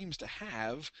that seems to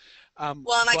have.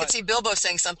 I could see Bilbo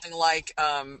saying something like,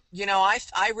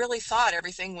 I really thought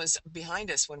everything was behind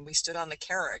us when we stood on the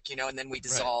Carrick, and then we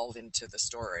dissolved into the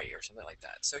story or something like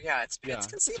that. So it's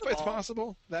conceivable. It's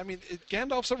possible. I mean,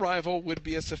 Gandalf's arrival would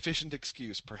be a sufficient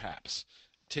excuse, perhaps,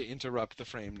 to interrupt the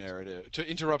frame narrative,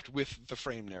 with the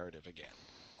frame narrative again.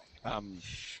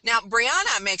 Now,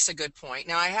 Brianna makes a good point.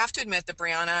 Now, I have to admit that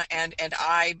Brianna and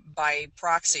I, by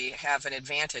proxy, have an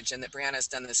advantage in that Brianna has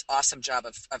done this awesome job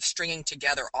of stringing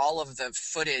together all of the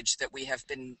footage that we have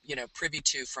been, privy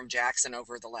to from Jackson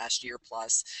over the last year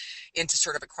plus into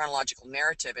sort of a chronological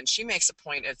narrative. And she makes a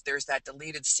point of there's that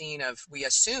deleted scene of, we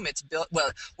assume it's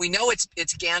we know it's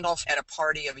Gandalf at a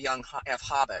party of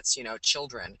hobbits,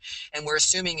 children. And we're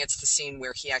assuming it's the scene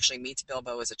where he actually meets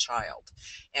Bilbo as a child.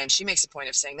 And she makes a point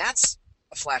of saying that's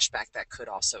a flashback that could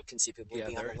also conceivably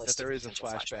be on the list. There is a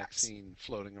flashback scene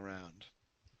floating around.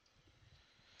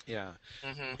 Yeah.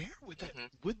 Where would that?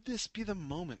 Would this be the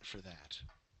moment for that?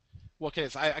 Well, okay,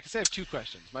 so I guess I have two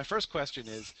questions. My first question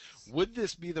is, would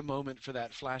this be the moment for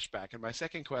that flashback? And my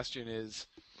second question is,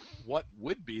 what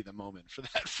would be the moment for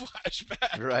that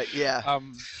flashback? Right. Yeah. For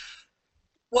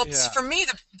me,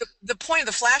 the point of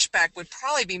the flashback would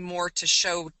probably be more to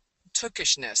show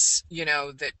tookishness,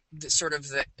 that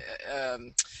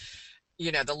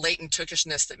the latent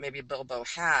tookishness that maybe Bilbo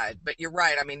had. But you're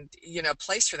right. I mean,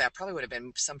 place for that probably would have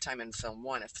been sometime in film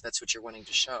one, if that's what you're wanting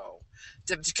to show.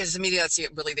 Because to me, that's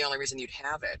really the only reason you'd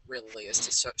have it, really, is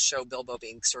to show Bilbo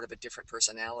being sort of a different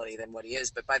personality than what he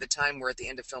is. But by the time we're at the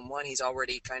end of film one, he's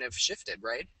already kind of shifted,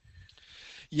 right?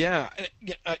 Yeah,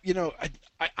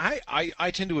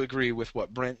 I tend to agree with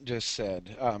what Brent just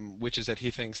said, which is that he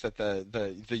thinks that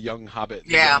the young Hobbit,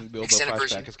 the young Bilbo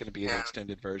flashback is going to be an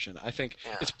extended version. I think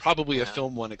it's probably a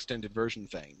film one extended version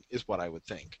thing, is what I would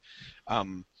think.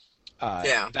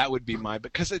 That would be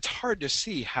because it's hard to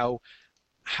see how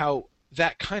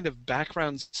that kind of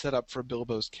background setup for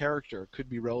Bilbo's character could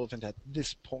be relevant at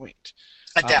this point.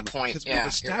 At that point, because we've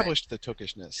established the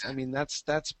tookishness. I mean, that's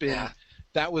been. Yeah.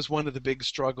 That was one of the big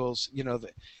struggles,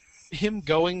 him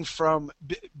going from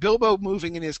Bilbo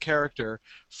moving in his character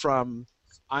from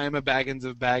I am a Baggins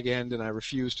of Bag End and I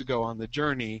refuse to go on the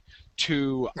journey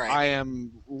to I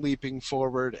am leaping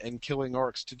forward and killing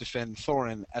orcs to defend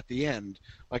Thorin at the end.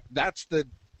 That's the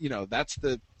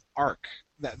arc.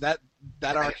 That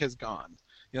arc has gone.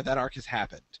 That arc has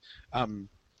happened.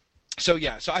 So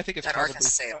I think it's that probably arc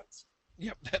has sailed.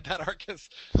 Yep, that arc has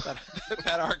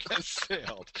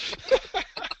sailed.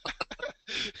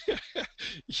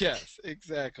 Yes,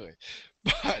 exactly.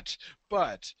 But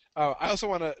I also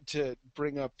want to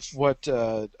bring up what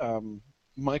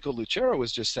Michael Lucero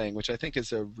was just saying, which I think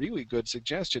is a really good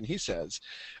suggestion. He says,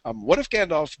 what if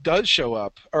Gandalf does show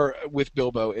up with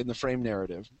Bilbo in the frame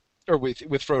narrative, or with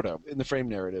Frodo in the frame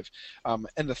narrative,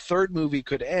 and the third movie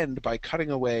could end by cutting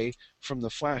away from the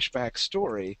flashback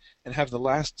story and have the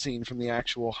last scene from the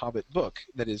actual Hobbit book,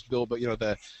 that is Bilbo,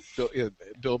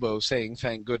 Bilbo saying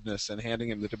thank goodness and handing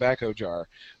him the tobacco jar,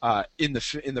 in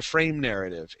the frame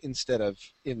narrative instead of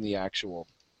in the actual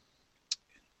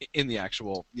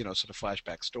sort of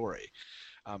flashback story.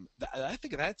 I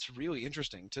think that's really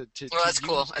interesting to that's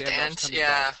cool at the end,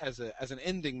 as an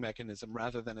ending mechanism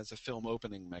rather than as a film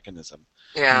opening mechanism.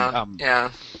 Yeah.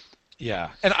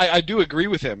 And I do agree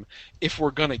with him. If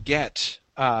we're gonna get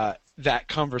that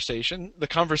conversation, the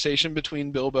conversation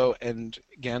between Bilbo and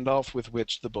Gandalf with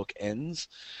which the book ends,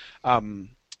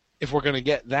 if we're going to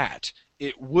get that,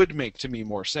 it would make to me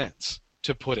more sense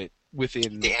to put it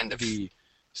within The end of the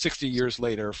 60 years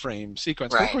later frame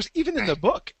sequence. But Right. of course, even in Right. the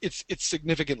book, it's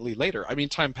significantly later. I mean,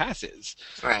 time passes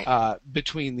right.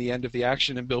 between the end of the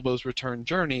action and Bilbo's return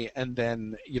journey, and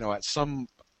then, at some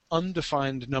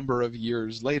undefined number of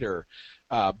years later,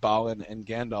 Balin and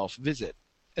Gandalf visit,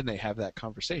 and they have that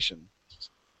conversation.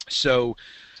 So,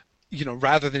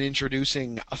 rather than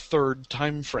introducing a third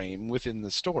time frame within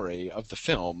the story of the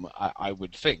film, I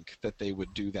would think that they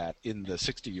would do that in the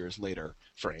 60 years later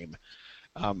frame.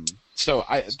 So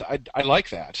I like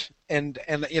that, and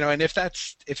if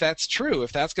that's true,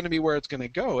 if that's going to be where it's going to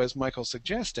go, as Michael's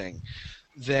suggesting,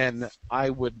 then I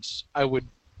would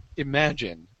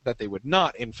imagine that they would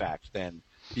not, in fact, then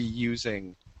be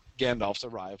using Gandalf's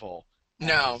arrival.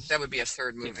 No, as, that would be a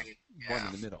third movie. one Yeah.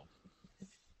 in the middle.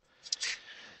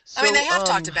 I mean, they have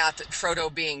So, talked about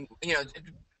Frodo being,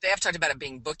 they have talked about it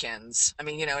being bookends. I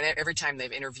mean, and every time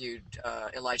they've interviewed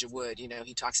Elijah Wood,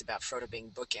 he talks about Frodo being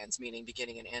bookends, meaning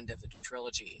beginning and end of the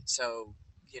trilogy. So,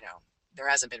 there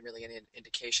hasn't been really any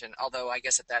indication, although I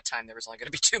guess at that time there was only going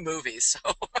to be 2 movies.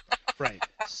 So, Right.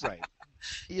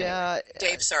 yeah,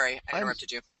 Dave, sorry, I I'm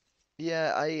interrupted you.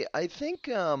 yeah, I think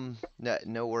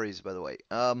no worries, by the way.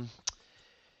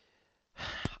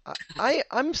 I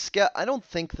don't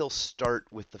think they'll start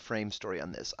with the frame story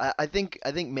on this. I think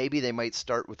maybe they might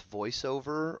start with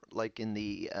voiceover, like in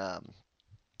the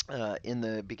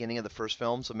beginning of the first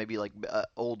film. So maybe like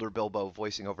older Bilbo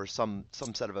voicing over some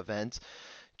set of events,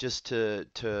 just to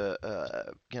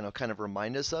kind of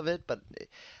remind us of it. But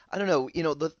I don't know.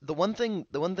 The one thing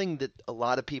that a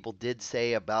lot of people did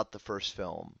say about the first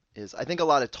film is I think a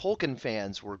lot of Tolkien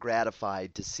fans were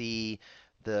gratified to see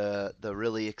the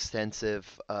really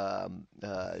extensive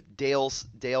Dale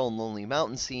and Lonely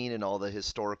Mountain scene and all the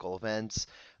historical events,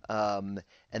 and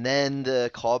then the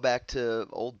callback to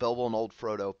old Bilbo and old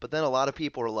Frodo. But then a lot of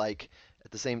people were like,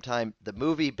 at the same time, the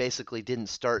movie basically didn't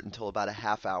start until about a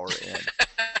half hour in.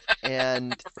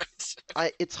 And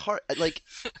it's hard. Like,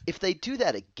 if they do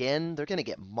that again, they're going to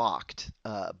get mocked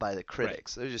by the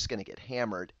critics. They're just going to get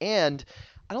hammered, and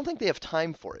I don't think they have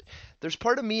time for it. There's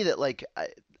part of me that like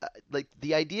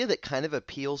the idea that kind of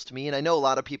appeals to me, and I know a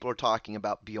lot of people are talking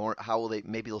about Bjorn. How will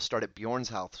maybe they'll start at Bjorn's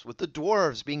house with the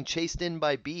dwarves being chased in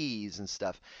by bees and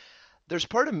stuff. There's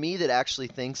part of me that actually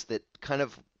thinks that kind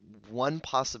of one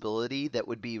possibility that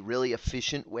would be a really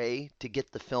efficient way to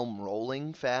get the film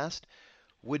rolling fast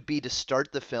would be to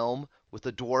start the film with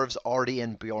the dwarves already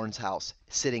in Bjorn's house,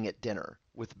 sitting at dinner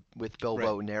with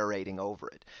Bilbo narrating over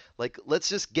it. Like, let's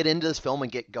just get into this film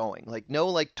and get going. Like, no,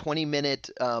 like 20-minute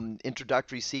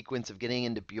introductory sequence of getting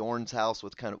into Bjorn's house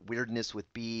with kind of weirdness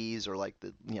with bees, or like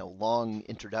the long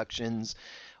introductions,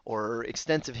 or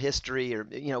extensive history, or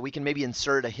we can maybe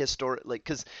insert a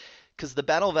because the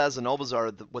Battle of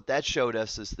Azanobazar, what that showed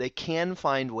us is they can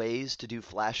find ways to do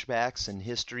flashbacks and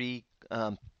history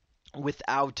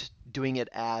without doing it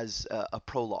as a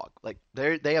prologue. Like,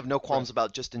 they have no qualms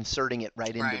about just inserting it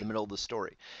right into the middle of the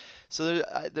story. So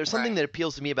there's something that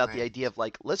appeals to me about the idea of,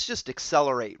 like, let's just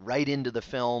accelerate right into the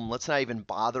film. Let's not even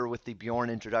bother with the Bjorn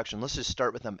introduction. Let's just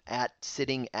start with them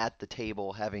sitting at the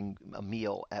table having a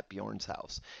meal at Bjorn's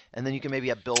house, and then you can maybe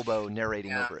have Bilbo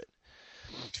narrating over it.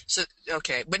 So,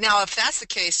 okay, but now if that's the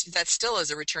case, that still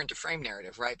is a return to frame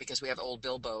narrative, right? Because we have old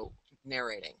Bilbo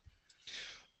narrating.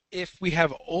 If we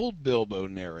have old Bilbo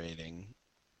narrating,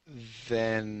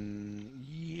 then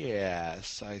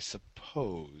yes, I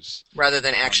suppose. Rather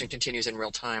than action continues in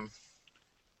real time.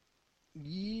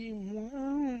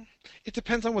 Well, it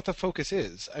depends on what the focus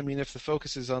is. I mean, if the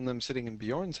focus is on them sitting in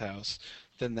Bjorn's house,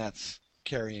 then that's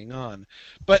carrying on.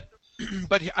 But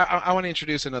I want to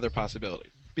introduce another possibility,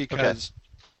 because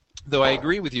though I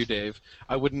agree with you, Dave,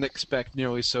 I wouldn't expect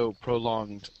nearly so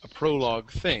prolonged a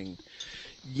prologue thing.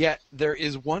 Yet there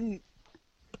is one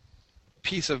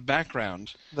piece of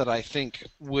background that I think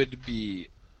would be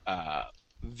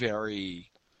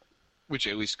which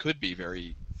at least could be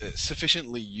very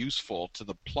sufficiently useful to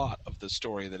the plot of the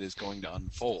story that is going to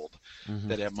unfold,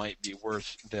 that it might be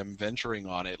worth them venturing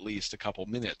on at least a couple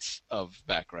minutes of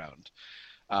background.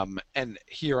 And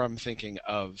here I'm thinking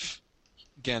of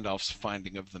Gandalf's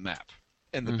finding of the map.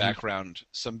 And the background,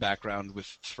 some background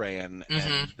with Thrain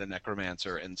and the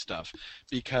Necromancer and stuff,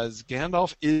 because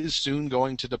Gandalf is soon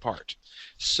going to depart.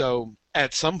 So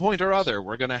at some point or other,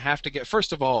 we're going to have to get...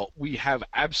 First of all, we have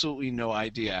absolutely no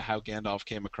idea how Gandalf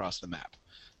came across the map.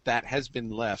 That has been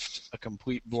left a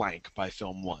complete blank by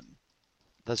film 1.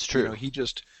 That's true. He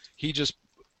just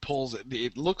pulls it.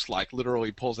 It looks like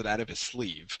literally pulls it out of his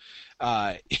sleeve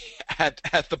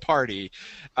at the party,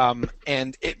 and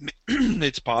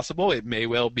it's possible. It may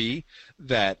well be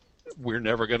that we're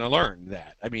never going to learn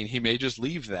that. I mean, he may just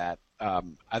leave that.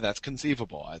 That's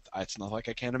conceivable. It's not like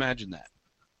I can't imagine that.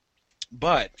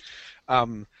 But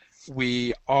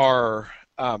we are.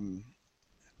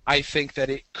 I think that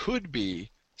it could be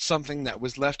something that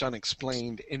was left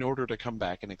unexplained in order to come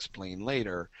back and explain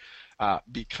later,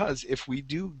 because if we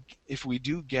do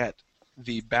get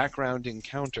the background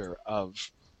encounter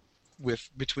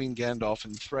between Gandalf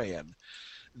and Thrain,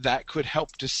 that could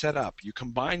help to set up. You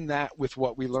combine that with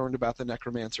what we learned about the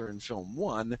Necromancer in film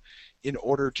 1 in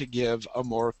order to give a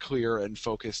more clear and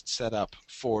focused setup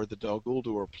for the Dol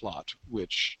Guldur plot,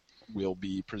 which will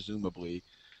be presumably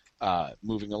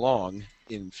moving along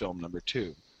in film number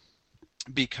 2.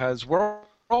 Because we're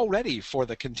all ready for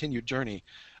the continued journey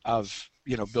of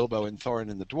Bilbo and Thorin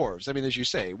and the dwarves. I mean, as you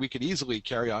say, we could easily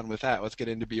carry on with that. Let's get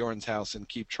into Bjorn's house and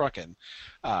keep trucking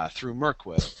through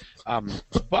Mirkwood.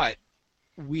 But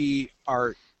we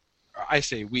are, I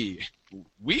say we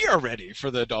are ready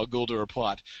for the Dol Guldur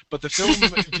plot, but the film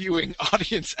viewing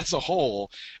audience as a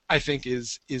whole, I think,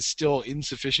 is still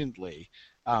insufficiently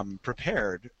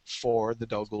prepared for the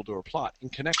Dol Guldur plot,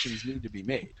 and connections need to be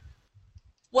made.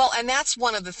 Well, and that's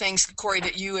one of the things, Corey,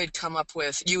 that you had come up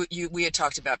with. We had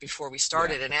talked about before we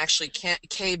started, yeah. And actually,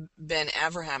 Kay Ben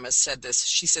Avraham has said this.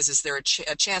 She says, "Is there a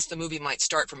chance the movie might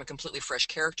start from a completely fresh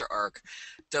character arc,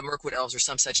 the Mirkwood Elves or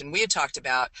some such?" And we had talked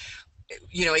about,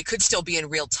 it could still be in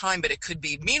real time, but it could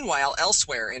be meanwhile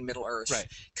elsewhere in Middle Earth, right.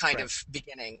 Kind right. of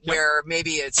beginning, yep. Where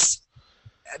maybe it's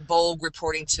Bolg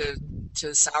reporting to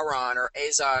Sauron or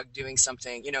Azog doing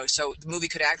something, so the movie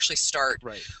could actually start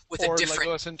right. with or a different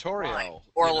Legolas and Tauriel,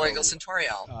 or Legolas and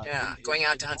Tauriel, going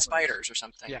out to hunt spiders or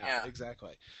something. Yeah,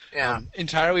 exactly. Yeah,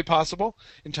 entirely possible.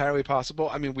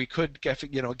 I mean, we could get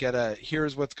a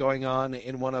here's what's going on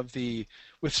in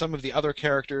with some of the other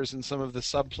characters and some of the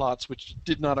subplots which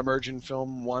did not emerge in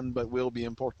film 1 but will be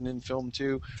important in film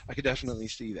 2. I could definitely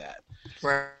see that.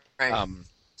 Right.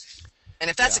 And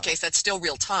if that's the case, that's still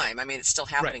real time. I mean, it's still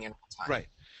happening in real time. Right.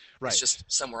 It's just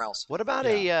somewhere else. What about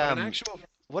an actual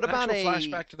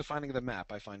flashback to the finding of the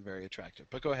map? I find very attractive.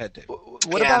 But go ahead, Dave.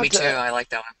 Me too. I like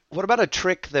that one. What about a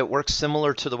trick that works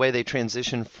similar to the way they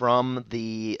transition from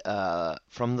the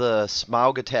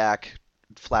Smaug attack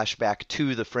flashback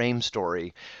to the frame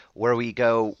story, where we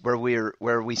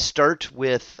start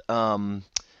with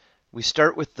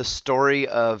the story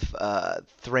of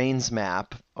Thrain's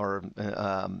map, or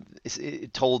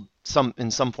told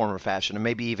in some form or fashion, and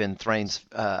maybe even Thrain's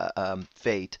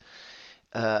fate.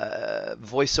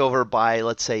 Voiceover by,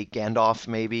 let's say, Gandalf,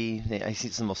 maybe.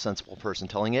 He's the most sensible person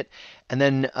telling it. And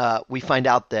then we find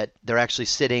out that they're actually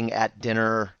sitting at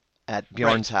dinner at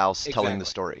Bjorn's house telling the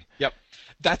story. Yep.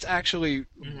 That's actually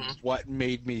what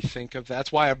made me think of that.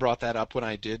 That's why I brought that up when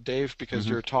I did, Dave, because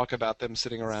your talk about them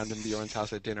sitting around in Bjorn's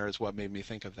house at dinner is what made me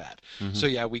think of that. So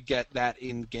yeah, we get that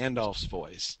in Gandalf's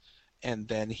voice. And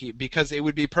then because it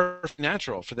would be perfectly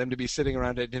natural for them to be sitting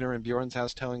around at dinner in Bjorn's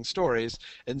house telling stories,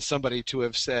 and somebody to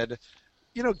have said,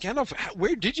 Gandalf,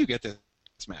 where did you get this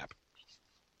map?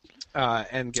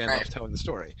 And Gandalf telling the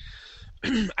story.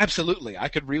 Absolutely, I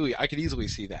could easily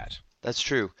see that. That's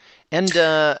true, and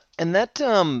that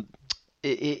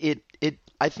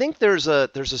I think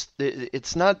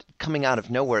it's not coming out of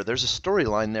nowhere. There's a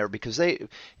storyline there because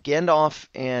Gandalf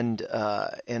and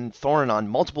Thorin on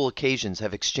multiple occasions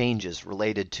have exchanges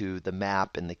related to the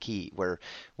map and the key, where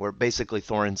basically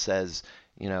Thorin says,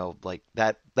 like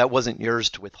that wasn't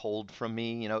yours to withhold from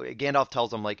me. Gandalf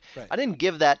tells him, like, I didn't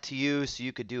give that to you so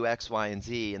you could do X, Y, and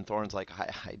Z. And Thorin's like,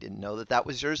 I didn't know that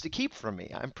was yours to keep from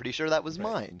me. I'm pretty sure that was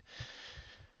mine.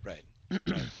 Right.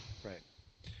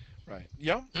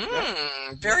 Yeah.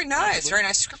 Very nice. Absolutely. Very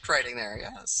nice script writing there.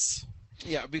 Yes.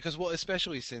 Yeah, because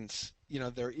especially since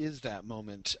there is that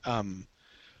moment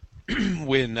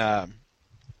when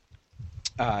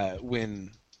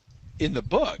in the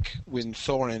book when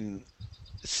Thorin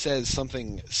says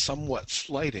something somewhat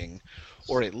slighting,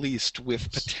 or at least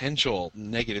with potential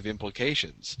negative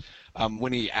implications,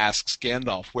 when he asks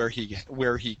Gandalf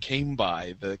where he came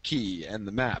by the key and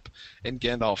the map, and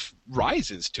Gandalf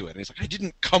rises to it, and he's like, "I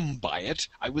didn't come by it;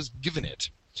 I was given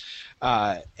it."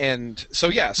 And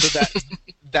so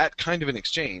that kind of an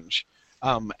exchange,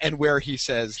 and where he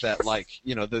says that, like,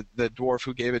 the dwarf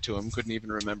who gave it to him couldn't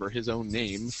even remember his own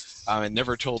name, and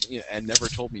never told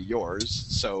me yours.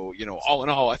 So all in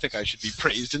all, I think I should be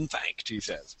praised and thanked, he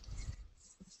says.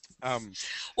 And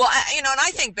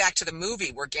I think back to the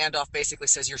movie where Gandalf basically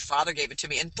says, "Your father gave it to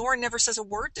me," and Thorin never says a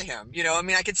word to him.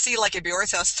 I could see, like, at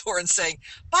Bjorn's house, Thorin saying,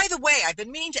 "By the way, I've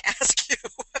been meaning to ask you."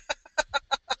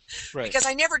 Right. Because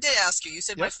I never did ask you. You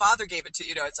said my Yep. father gave it to you.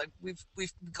 You know, it's like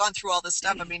we've gone through all this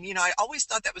stuff. I mean, you know, I always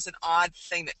thought that was an odd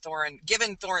thing that Thorin,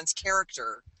 given Thorin's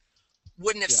character,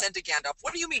 wouldn't have Yeah. said to Gandalf,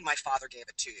 "What do you mean my father gave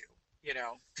it to you?" You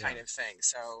know, kind Yeah. of thing.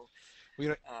 So, We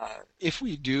don't- uh, if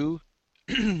we do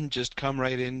just come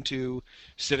right into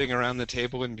sitting around the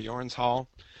table in Bjorn's hall,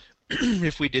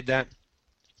 if we did that,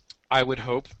 I would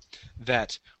hope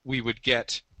that we would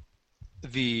get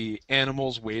the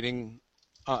animals waiting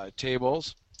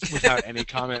tables without any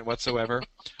comment whatsoever.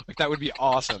 Like that would be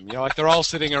awesome. You know, like they're all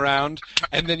sitting around,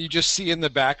 and then you just see in the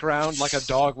background like a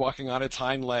dog walking on its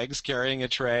hind legs carrying a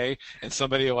tray, and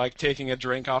somebody like taking a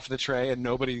drink off the tray, and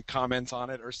nobody comments on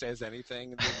it or says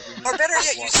anything. And then or better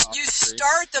yet, walk off you the street.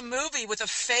 start the movie with a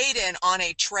fade in on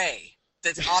a tray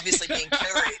that's obviously being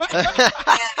carried, and then you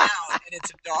pan out, and it's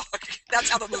a dog. That's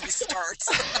how the movie starts.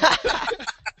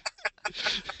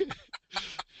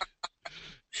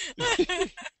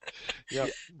 Yep.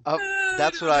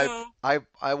 That's what know.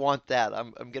 I want that.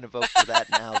 I'm gonna vote for that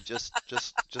now, just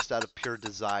out of pure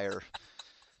desire.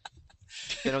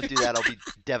 If they don't do that, I'll be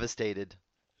devastated.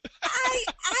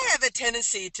 I have a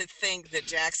tendency to think that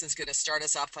Jackson's going to start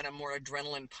us off on a more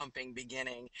adrenaline pumping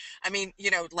beginning. I mean,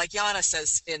 you know, like Yana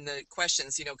says in the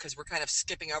questions, you know, because we're kind of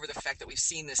skipping over the fact that we've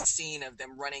seen this scene of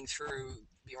them running through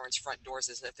Bjorn's front doors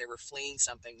as if they were fleeing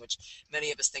something, which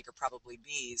many of us think are probably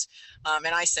bees. And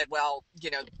I said, well,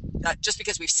 you know, just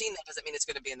because we've seen that doesn't mean it's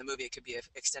going to be in the movie. It could be an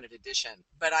extended edition.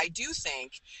 But I do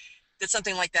think that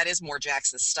something like that is more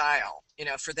Jackson's style, you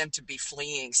know, for them to be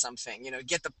fleeing something, you know,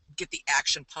 get the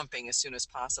action pumping as soon as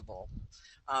possible.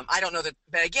 I don't know that,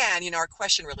 but again, you know, our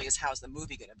question really is how's the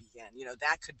movie going to begin? You know,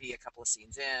 that could be a couple of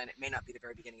scenes in. It may not be the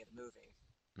very beginning of the movie.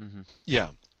 Hmm. Yeah.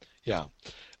 Yeah.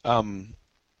 Um,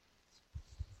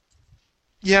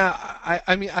 yeah.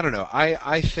 I mean, I don't know.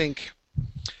 I think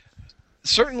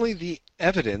certainly the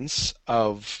evidence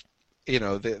of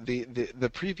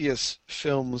the previous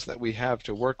films that we have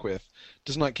to work with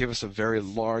does not give us a very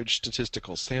large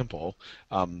statistical sample.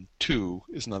 Two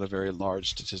is not a very large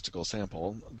statistical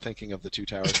sample. I'm thinking of the Two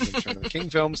Towers and the Return of the King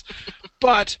films,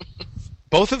 but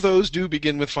both of those do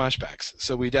begin with flashbacks,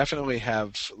 so we definitely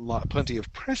have plenty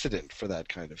of precedent for that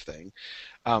kind of thing.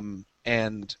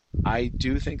 And I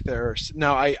do think there's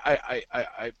now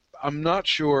I'm not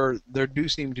sure. There do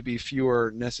seem to be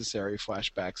fewer necessary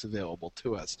flashbacks available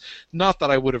to us. Not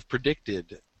that I would have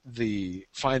predicted the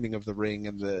finding of the ring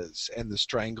and the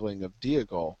strangling of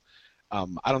Diagol.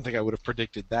 I don't think I would have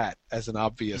predicted that as an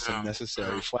obvious and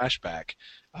necessary flashback.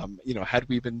 Had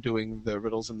we been doing the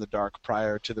Riddles in the Dark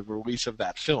prior to the release of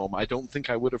that film, I don't think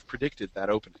I would have predicted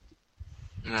that opening.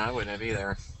 No, I wouldn't have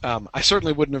either. I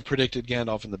certainly wouldn't have predicted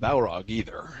Gandalf and the Balrog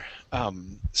either. Nope.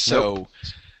 So,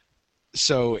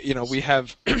 we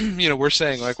have, we're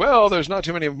saying like, well, there's not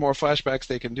too many more flashbacks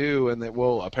they can do, and that,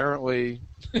 well, apparently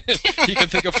he can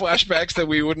think of flashbacks that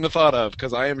we wouldn't have thought of,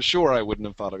 because I am sure I wouldn't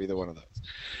have thought of either one of those.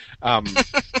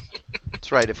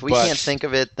 That's right. If we But- can't think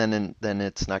of it, then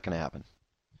it's not going to happen.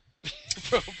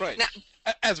 Right.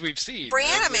 Now- As we've seen,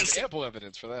 Brianna there's makes- ample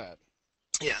evidence for that.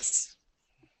 Yes.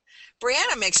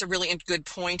 Brianna makes a really good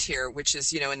point here, which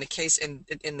is, in the case in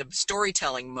the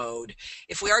storytelling mode,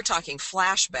 if we are talking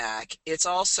flashback, it's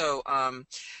also,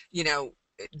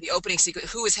 the opening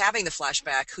sequence, who is having the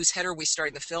flashback, whose head are we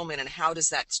starting the film in, and how does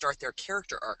that start their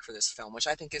character arc for this film, which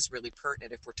I think is really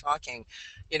pertinent if we're talking,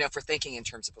 if we're thinking in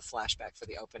terms of a flashback for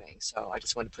the opening. So I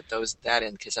just wanted to put that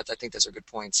in because I think those are good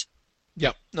points.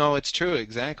 Yeah, no, it's true,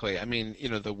 exactly. I mean,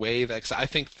 the way that I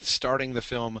think starting the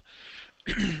film,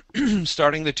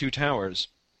 starting the Two Towers,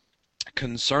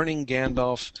 concerning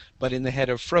Gandalf, but in the head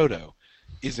of Frodo,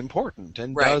 is important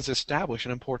and Right. does establish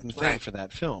an important thing Right. for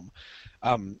that film.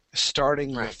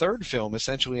 Starting the Right. third film,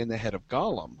 essentially in the head of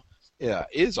Gollum,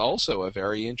 is also a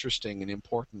very interesting and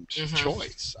important Mhm.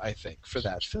 choice, I think, for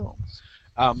that film.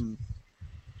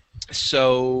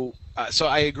 So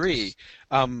I agree.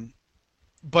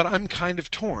 But I'm kind of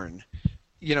torn.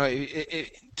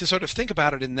 To sort of think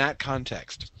about it in that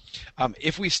context.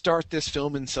 If we start this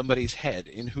film in somebody's head,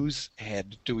 in whose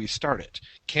head do we start it?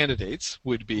 Candidates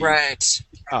would be Right.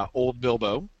 old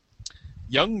Bilbo,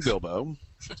 young Bilbo,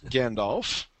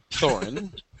 Gandalf,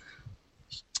 Thorin.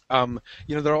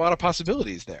 There are a lot of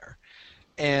possibilities there.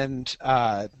 And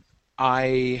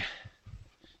I'm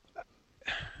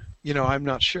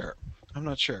not sure.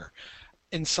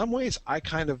 In some ways, I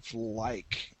kind of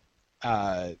like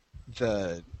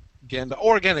the Gandalf,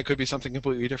 or again, it could be something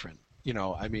completely different.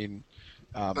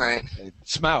 Right.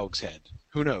 Smaug's head.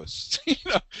 Who knows? Maybe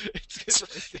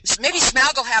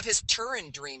Smaug will have his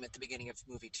Turin dream at the beginning of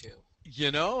movie 2.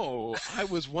 I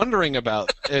was wondering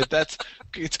about it.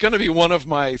 It's going to be one of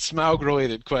my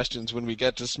Smaug-related questions when we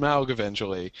get to Smaug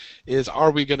eventually.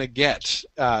 Are we going to get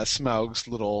Smaug's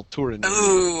little Turin dream?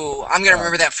 Ooh, I'm going to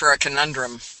remember that for a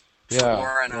conundrum for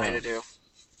Laura and I to do.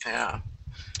 Yeah.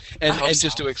 And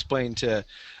just to explain to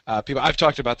people, I've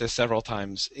talked about this several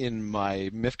times in my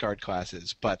Mythgard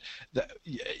classes, but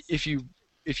if you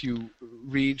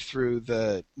read through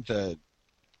Bilbo's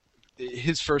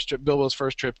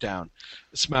first trip down,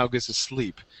 Smaug is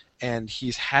asleep and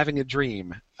he's having a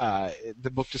dream.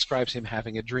 The book describes him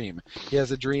having a dream. He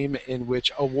has a dream in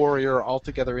which a warrior,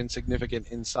 altogether insignificant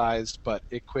in size but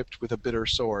equipped with a bitter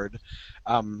sword,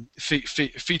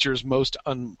 features most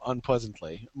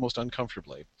unpleasantly, most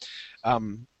uncomfortably.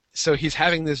 So he's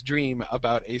having this dream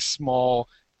about a small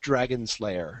dragon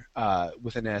slayer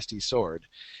with a nasty sword.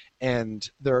 And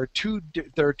there are two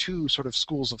sort of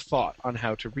schools of thought on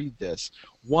how to read this.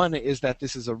 One is that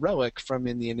this is a relic from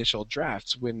in the initial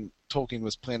drafts when Tolkien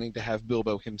was planning to have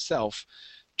Bilbo himself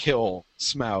kill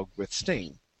Smaug with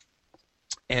Sting.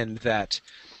 And that,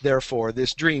 therefore,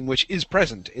 this dream, which is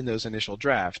present in those initial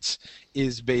drafts,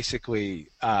 is basically,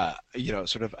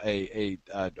 sort of a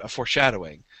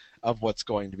foreshadowing of what's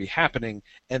going to be happening,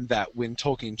 and that when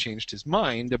Tolkien changed his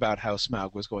mind about how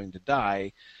Smaug was going to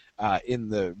die, in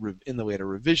the later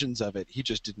revisions of it, he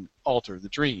just didn't alter the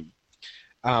dream.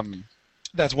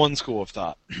 That's one school of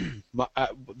thought.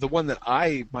 The one that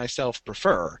I myself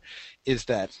prefer is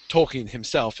that Tolkien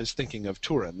himself is thinking of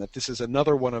Turin, that this is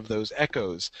another one of those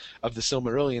echoes of the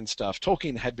Silmarillion stuff.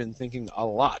 Tolkien had been thinking a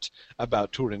lot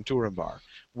about Turin Turambar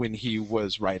when he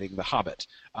was writing The Hobbit.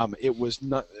 It was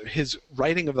not his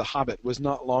writing of The Hobbit was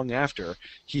not long after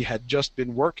he had just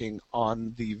been working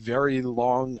on the very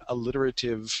long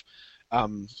alliterative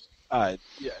Nani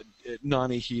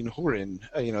Hin Hurin,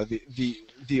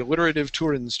 the alliterative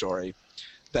Turin story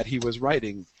that he was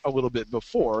writing a little bit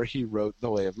before he wrote The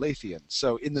Lay of Leithian.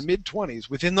 So in the mid-20s,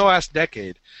 within the last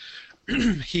decade,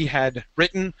 he had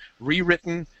written,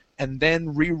 rewritten, and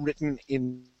then rewritten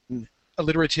in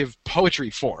alliterative poetry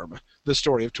form the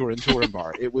story of Turin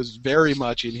Turambar. It was very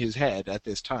much in his head at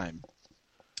this time.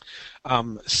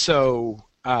 So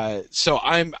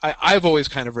I've always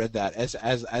kind of read that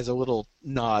as a little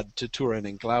nod to Turin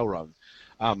and Glaurung.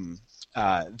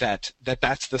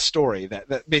 That's the story,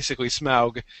 that basically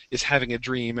Smaug is having a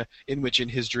dream in which in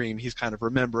his dream he's kind of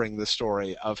remembering the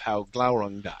story of how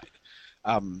Glaurung died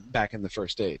back in the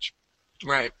First Age.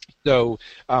 Right. So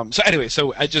anyway,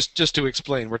 I just to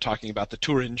explain, we're talking about the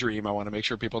Turin dream. I want to make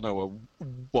sure people know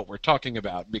what we're talking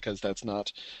about, because that's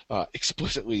not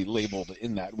explicitly labeled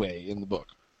in that way in the book.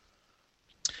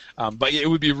 But it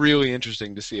would be really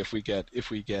interesting to see if we get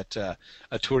a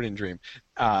Turin dream,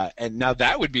 and now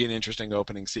that would be an interesting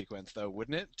opening sequence, though,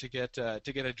 wouldn't it? To get a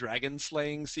dragon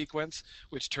slaying sequence,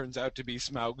 which turns out to be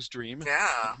Smaug's dream.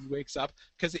 Yeah. He wakes up,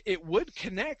 because it would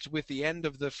connect with the end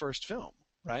of the first film,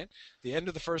 right? The end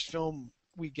of the first film,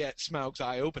 we get Smaug's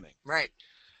eye opening. Right.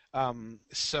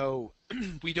 So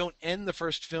we don't end the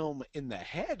first film in the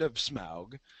head of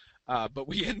Smaug. But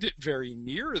we end it very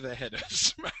near the head of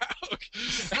Smaug,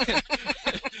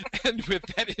 and with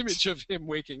that image of him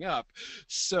waking up.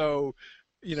 So,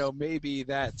 maybe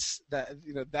that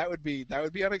would be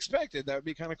unexpected. That would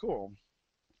be kind of cool.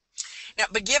 Now,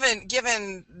 but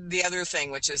given the other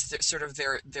thing, which is sort of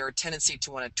their tendency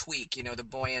to want to tweak, the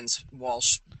Boyens,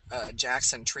 Walsh,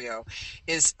 Jackson trio,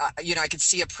 is I could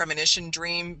see a premonition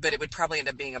dream, but it would probably end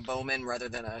up being a bowman rather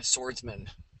than a swordsman.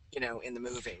 In the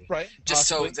movie, right? Just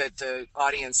possibly. So that the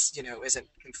audience, isn't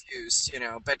confused,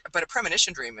 But a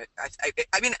premonition dream. I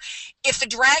mean, if the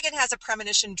dragon has a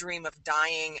premonition dream of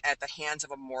dying at the hands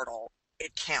of a mortal,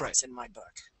 it counts right. in my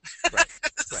book. Right.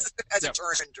 As a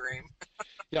Turin dream.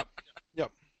 Yep.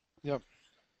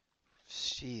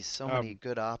 Jeez, so many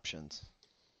good options.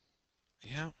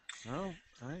 Yeah. No,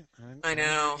 I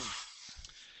know.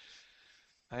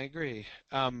 I agree.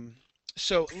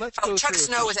 So let's go. Chuck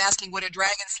Snow was asking what a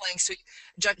dragon slaying.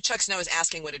 Chuck Snow is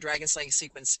asking what a dragon slaying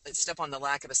sequence. Stuff on the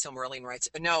lack of a Silmarillion writes.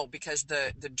 No, because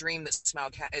the dream that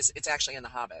Smaug has, it's actually in the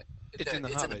Hobbit. It's in the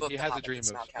Hobbit. In the book, he The has Hobbit, a dream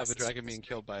of a dragon being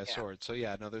killed by a sword. So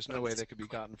yeah, no, there's no way that could be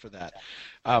gotten for that.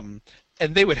 And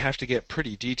they would have to get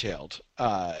pretty detailed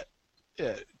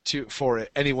for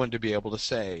anyone to be able to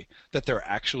say that they're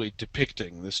actually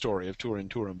depicting the story of Turin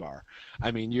Turambar. I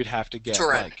mean, you'd have to get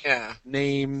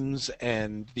names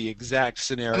and the exact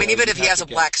scenario. I mean, even if he has a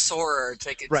black sword,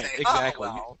 they could say, exactly.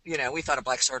 "Oh, well, we thought a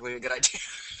black sword would be a good idea."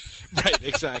 Right,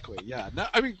 exactly. Yeah. No,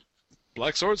 I mean,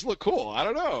 black swords look cool. I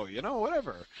don't know,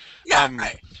 whatever. Yeah, Um,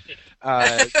 right.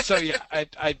 so yeah,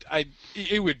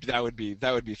 that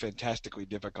would be fantastically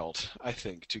difficult, I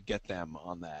think, to get them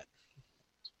on that.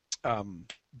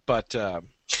 But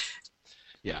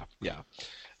yeah.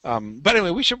 But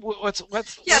anyway, let's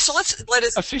Yeah, so let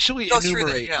us officially go through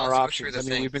enumerate let's our go options. through I the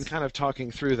mean, we've been things. kind of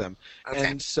talking through them, Okay.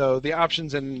 and so the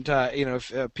options, and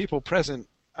if people present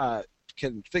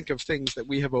can think of things that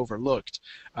we have overlooked,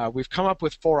 we've come up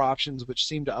with 4 options, which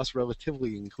seem to us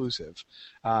relatively inclusive,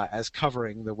 as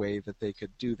covering the way that they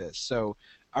could do this. So.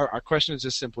 Our question is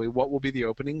just simply, what will be the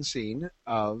opening scene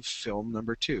of film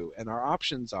number 2? And our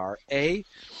options are A,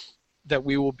 that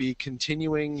we will be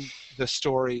continuing the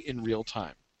story in real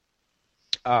time.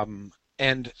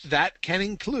 And that can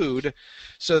include,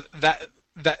 so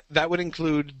that would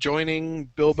include joining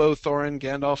Bilbo, Thorin,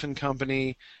 Gandalf and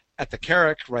company at the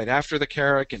Carrack, right after the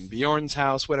Carrack, in Bjorn's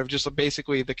house, whatever, just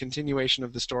basically the continuation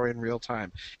of the story in real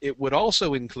time. It would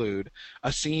also include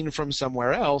a scene from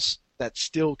somewhere else that's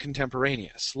still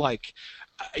contemporaneous, like,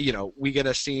 we get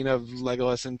a scene of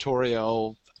Legolas and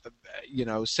Tauriel,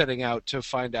 setting out to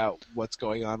find out what's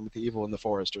going on with the evil in the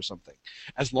forest or something.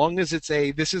 As long as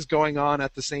this is going on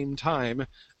at the same time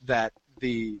that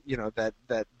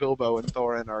that Bilbo and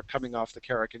Thorin are coming off the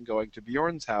Carrack and going to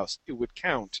Bjorn's house, it would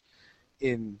count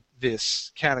in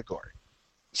this category.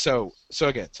 So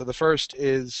the first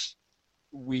is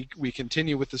we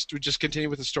continue with this. We just continue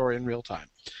with the story in real time.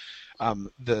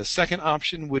 The second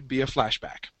option would be a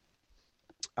flashback.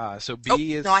 So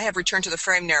B is. No, I have Return to the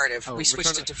Frame narrative. Oh, We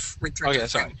switched it to Return Oh to yeah, the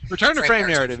sorry. Frame. Return to frame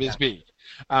narrative yeah. is B.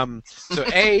 So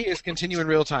A is continue in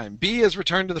real time. B is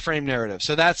return to the frame narrative.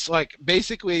 So that's like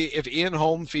basically if Ian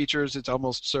Holm features, it's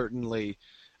almost certainly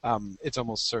return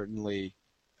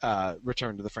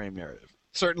to the frame narrative.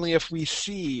 Certainly, if we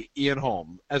see Ian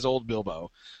Holm as old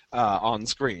Bilbo on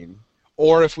screen,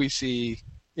 or if we see,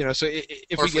 so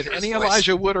if we get any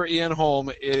Elijah Wood or Ian Holm,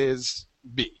 it is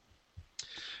B.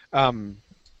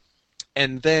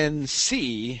 And then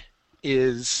C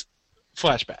is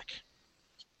flashback,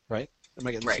 right? Am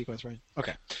I getting the sequence right?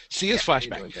 Okay. C is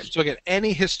flashback. So again,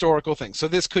 any historical thing. So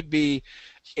this could be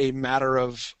a matter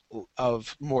of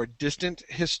more distant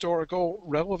historical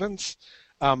relevance.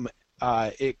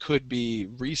 It could be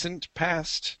recent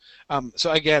past.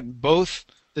 So again, both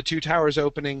the Two Towers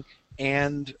opening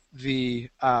and the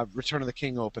Return of the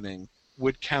King opening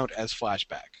would count as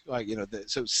flashback. Like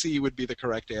so C would be the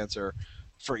correct answer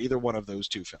for either one of those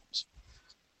two films.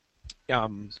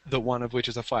 The one of which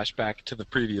is a flashback to the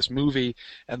previous movie,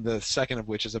 and the second of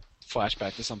which is a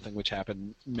flashback to something which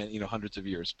happened, hundreds of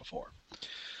years before.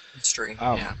 It's true.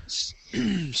 Yeah.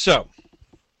 So,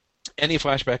 any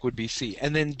flashback would be C,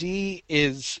 and then D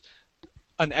is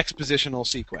an expositional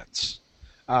sequence,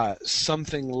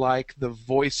 something like the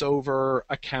voiceover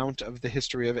account of the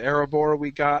history of Erebor we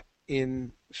got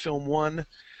in film 1,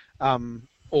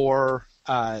 or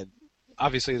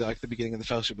obviously, like the beginning of the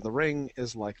Fellowship of the Ring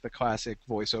is like the classic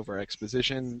voiceover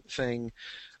exposition thing.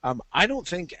 I don't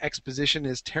think exposition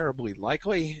is terribly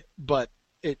likely, but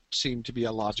it seemed to be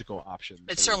a logical option.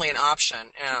 It's certainly an option.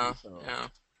 Yeah. Yeah.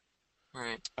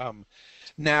 Right.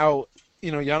 Now,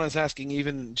 Yana's asking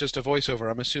even just a voiceover.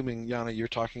 I'm assuming, Yana, you're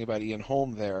talking about Ian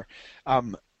Holm there.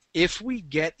 If we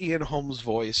get Ian Holm's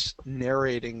voice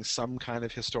narrating some kind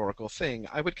of historical thing,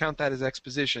 I would count that as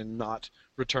exposition, not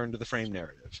return to the frame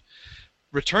narrative.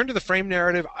 Return to the frame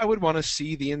narrative, I would want to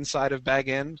see the inside of Bag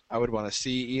End. I would want to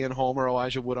see Ian Holm or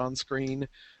Elijah Wood on screen.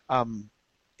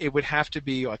 It would have to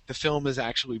be like the film is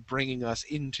actually bringing us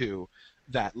into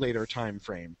that later time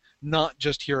frame, not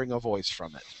just hearing a voice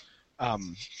from it.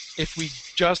 If we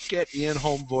just get Ian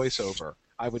Holm voiceover,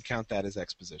 I would count that as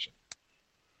exposition.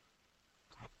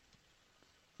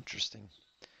 Interesting.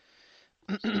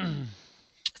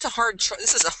 It's a hard choice.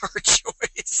 This is a hard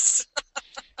choice.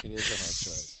 It is a hard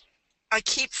choice. I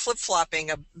keep flip-flopping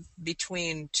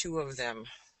between two of them.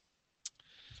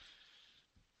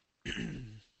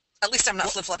 At least I'm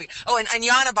not flip-flopping. Oh, and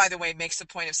Yana, by the way, makes the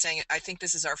point of saying, I think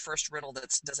this is our first riddle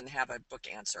that doesn't have a book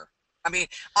answer. I mean,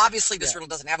 obviously this riddle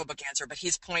doesn't have a book answer, but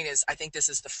his point is, I think this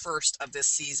is the first of this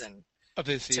season.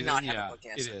 To not have a book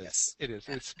answer. It is. Yes. It is.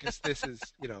 It's because this is,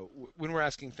 when we're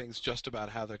asking things just about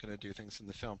how they're going to do things in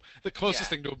the film, the closest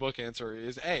thing to a book answer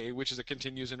is A, which is it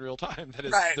continues in real time. That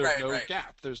is, there's no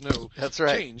gap. There's no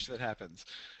change that happens.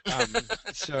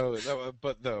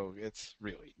 But though it's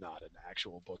really not an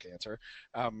actual book answer.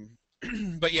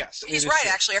 But yes, he's right.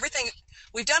 Actually, everything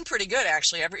we've done pretty good.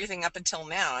 Actually, everything up until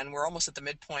now, and we're almost at the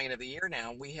midpoint of the year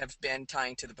now. We have been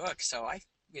tying to the book, so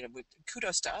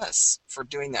kudos to us for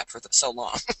doing that for so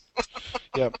long.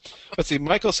 Yeah. Let's see.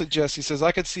 Michael suggests, he says,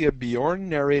 I could see a Bjorn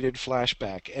narrated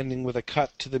flashback ending with a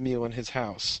cut to the meal in his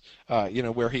house,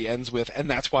 where he ends with, and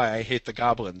that's why I hate the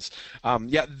goblins.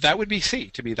 Yeah, that would be C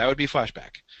to me. That would be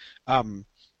flashback.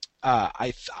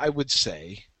 I would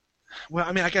say, well,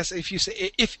 I mean, I guess if you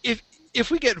say, if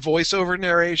we get voiceover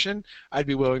narration, I'd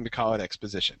be willing to call it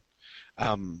exposition.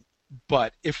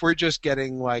 But if we're just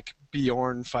getting like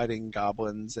Bjorn fighting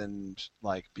goblins and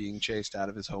like being chased out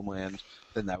of his homeland,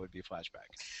 then that would be flashback.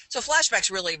 So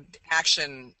flashback's really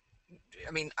action.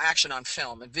 I mean, action on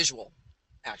film and visual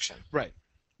action. Right.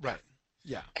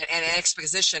 Yeah. And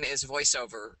exposition is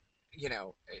voiceover.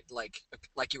 Like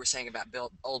you were saying about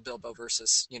old Bilbo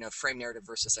versus frame narrative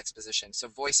versus exposition. So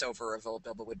voiceover of old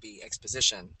Bilbo would be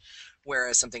exposition,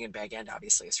 whereas something in Bag End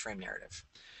obviously is frame narrative.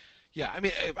 Yeah, I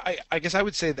mean, I guess I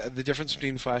would say that the difference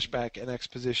between flashback and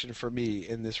exposition for me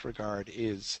in this regard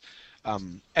is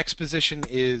exposition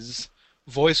is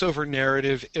voiceover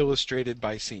narrative illustrated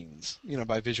by scenes,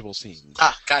 by visual scenes.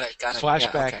 Got it.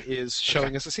 Flashback is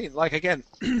showing us a scene. Like, again,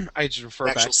 I just refer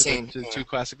back to the two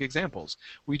classic examples.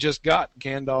 We just got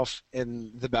Gandalf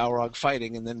and the Balrog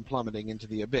fighting and then plummeting into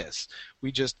the abyss.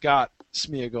 We just got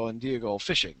Smeagol and Diagon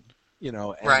fishing,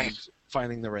 and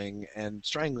finding the ring and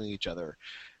strangling each other.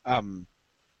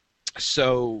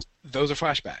 So those are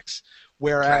flashbacks.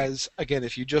 Whereas, again,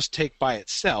 if you just take by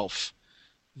itself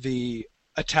the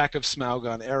attack of Smaug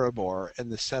on Erebor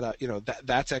and the setup,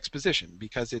 that's exposition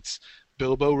because it's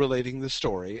Bilbo relating the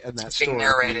story and that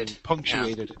story being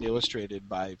punctuated and illustrated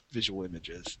by visual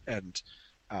images and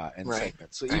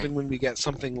segments. So even when we get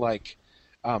something like,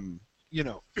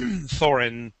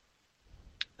 Thorin,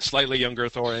 slightly younger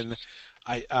Thorin,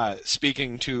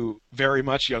 speaking to very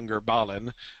much younger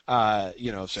Balin,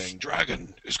 saying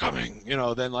 "Dragon is coming,"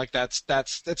 then like that's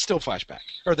still flashback,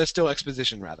 or that's still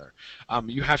exposition rather.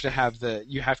 You have to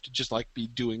just like be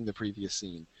doing the previous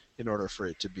scene in order for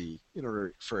it to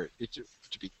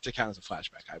count as a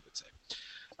flashback, I would say.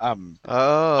 I'm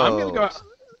gonna go.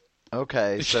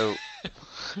 Okay, so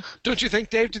don't you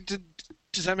think, Dave?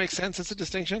 Does that make sense as a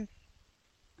distinction?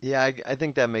 Yeah, I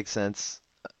think that makes sense.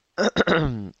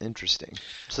 Interesting.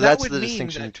 So that that's the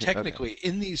distinction that between. Technically,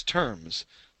 in these terms,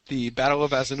 the Battle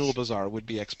of Azanulbazar would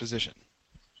be exposition,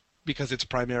 because it's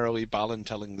primarily Balin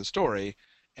telling the story,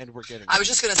 and we're getting. I was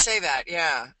just going to say that.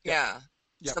 Yeah.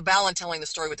 So Balin telling the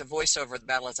story with the voiceover, the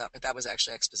battle is up, but that was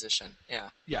actually exposition. Yeah.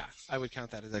 Yeah, I would count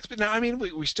that as exposition. Now, I mean, we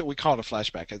call it a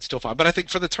flashback. It's still fine, but I think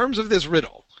for the terms of this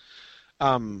riddle,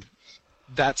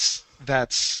 that's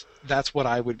what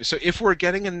I would be. So if we're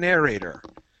getting a narrator.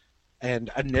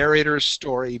 And a narrator's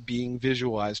story being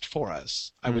visualized for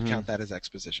us, I would count that as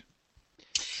exposition.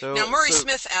 Now, Murray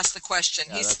Smith asked the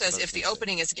question. He says, if the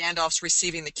opening is Gandalf's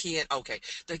receiving the key and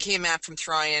map from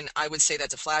Thrain, I would say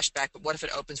that's a flashback, but what if it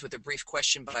opens with a brief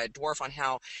question by a dwarf on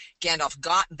how Gandalf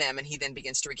got them, and he then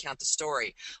begins to recount the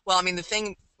story? Well, I mean,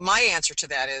 my answer to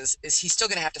that is he's still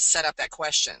going to have to set up that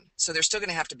question. So there's still going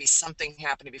to have to be something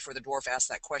happening before the dwarf asks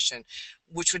that question,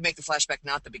 which would make the flashback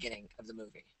not the beginning of the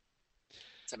movie.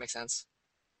 Does that make sense?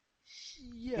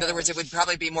 Yes. In other words, it would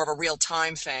probably be more of a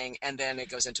real-time thing, and then it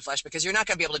goes into flashback, because you're not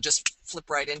going to be able to just flip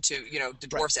right into, the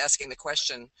dwarfs asking the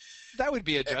question. That would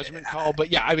be a judgment call,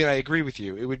 but yeah, I mean, I agree with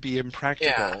you. It would be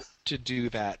impractical to do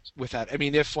that without. I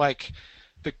mean, if like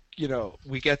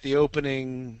we get the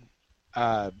opening,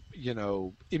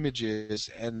 images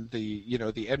and the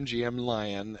the MGM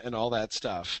lion and all that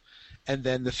stuff. And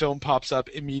then the film pops up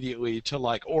immediately to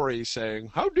like Ori saying,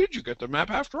 "How did you get the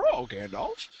map after all,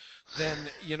 Gandalf?" Then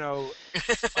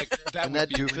like that and would that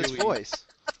be doofus really, voice,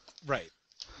 right?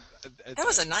 That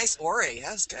was a nice Ori.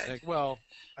 That was good. Well,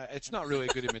 it's not really a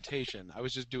good imitation. I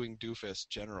was just doing doofus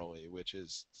generally, which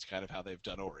is kind of how they've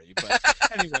done Ori. But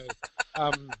anyway,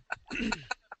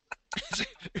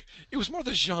 it was more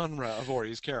the genre of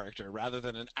Ori's character rather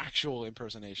than an actual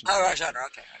impersonation. Oh, right, genre.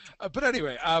 Okay. But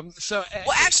anyway, so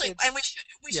well, actually, and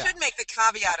we should make the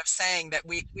caveat of saying that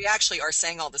we actually are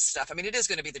saying all this stuff. I mean, it is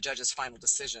going to be the judge's final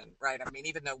decision, right? I mean,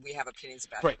 even though we have opinions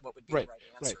about what would be the right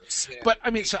answers. Right. But I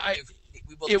mean,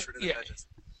 we will defer to the judges.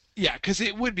 Yeah, because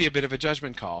it would be a bit of a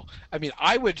judgment call. I mean,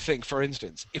 I would think, for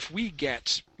instance, if we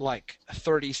get like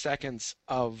 30 seconds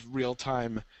of real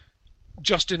time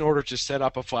just in order to set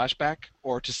up a flashback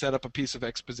or to set up a piece of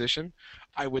exposition,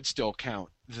 I would still count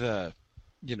the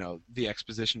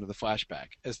exposition of the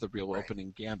flashback as the real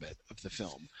opening gambit of the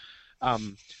film.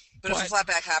 But if the But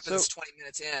flatback happens So 20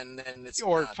 minutes in, then it's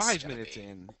or not 5 minutes be.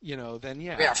 in, then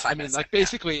yeah. Yeah, I 5 mean, minutes in. like Yeah.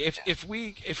 basically, Yeah.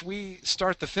 if we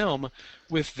start the film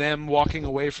with them walking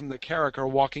away from the character,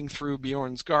 walking through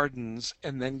Bjorn's gardens,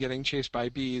 and then getting chased by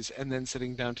bees, and then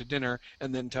sitting down to dinner,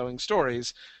 and then telling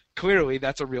stories, clearly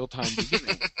that's a real time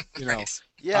beginning. You know, Right.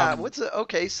 yeah, um,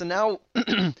 okay? So now,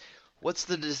 what's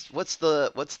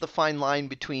the fine line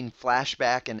between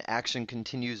flashback and action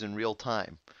continues in real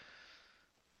time?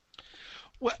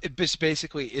 what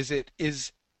basically is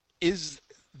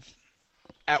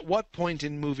at what point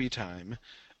in movie time,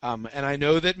 and I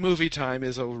know that movie time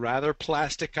is a rather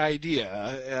plastic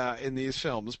idea in these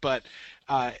films, but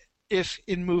uh, if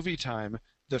in movie time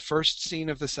the first scene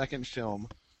of the second film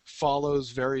follows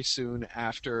very soon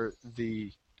after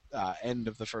the end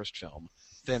of the first film,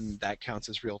 then that counts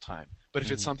as real time. But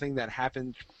if it's Hmm. something that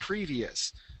happened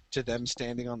previous to them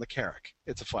standing on the Carrack,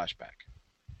 it's a flashback.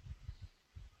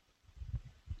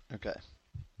 Okay.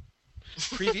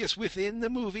 Previous within the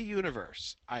movie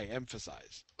universe, I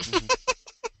emphasize. Hmm.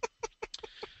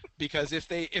 Because if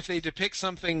they depict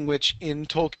something which in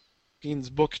Tolkien's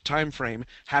book time frame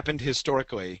happened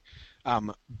historically,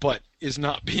 but is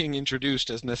not being introduced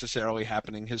as necessarily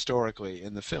happening historically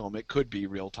in the film, it could be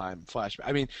real time flashback.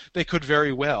 I mean, they could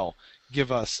very well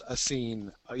give us a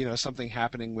scene, something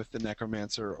happening with the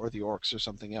necromancer or the orcs or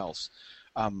something else,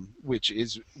 which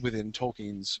is within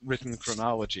Tolkien's written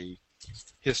chronology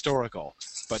historical,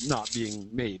 but not being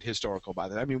made historical by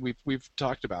that. I mean, we've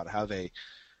talked about how they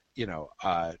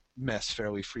mess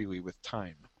fairly freely with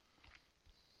time.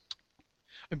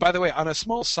 And by the way, on a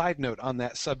small side note on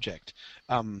that subject,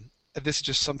 this is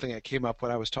just something that came up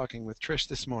when I was talking with Trish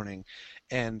this morning,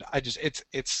 and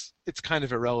it's kind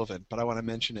of irrelevant, but I want to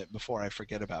mention it before I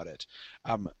forget about it.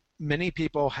 Many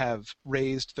people have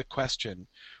raised the question: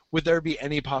 would there be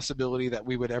any possibility that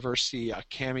we would ever see a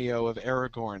cameo of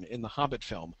Aragorn in the Hobbit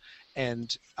film?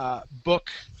 And book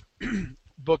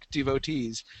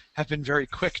devotees have been very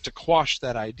quick to quash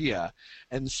that idea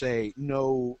and say,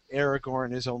 no,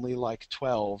 Aragorn is only like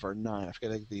 12 or 9, I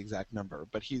forget the exact number,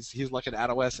 but he's like an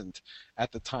adolescent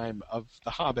at the time of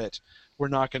The Hobbit. We're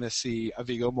not going to see a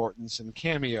Viggo Mortensen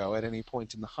cameo at any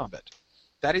point in The Hobbit.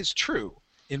 That is true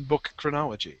in book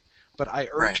chronology, but I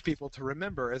urge Right. people to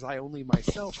remember, as I only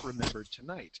myself remembered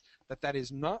tonight, that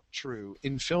is not true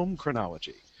in film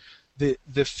chronology.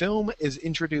 The film is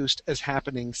introduced as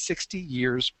happening 60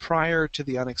 years prior to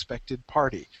The Unexpected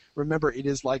Party. Remember, it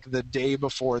is like the day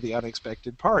before The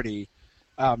Unexpected Party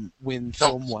when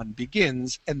film one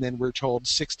begins, and then we're told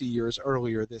 60 years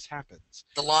earlier this happens.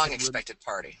 The long expected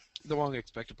party. The long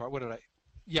expected party. What did I?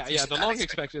 Yeah, the long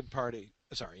expected party.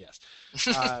 Sorry, yes.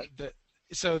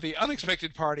 So the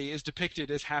unexpected party is depicted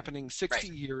as happening 60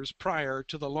 years prior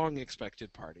to the long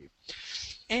expected party.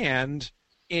 And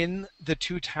in the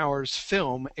Two Towers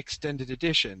film extended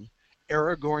edition,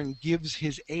 Aragorn gives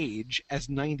his age as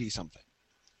 90-something.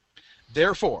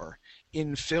 Therefore,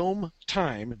 in film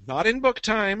time, not in book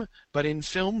time, but in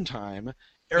film time,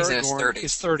 Aragorn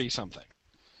is 30-something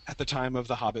at the time of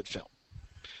the Hobbit film.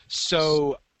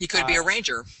 So he could be a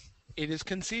ranger. It is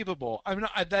conceivable.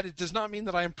 It does not mean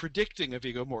that I am predicting a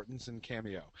Viggo Mortensen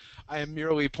cameo. I am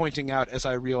merely pointing out, as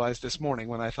I realized this morning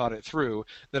when I thought it through,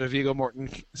 that a Viggo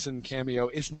Mortensen cameo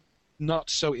is not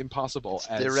so impossible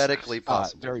as theoretically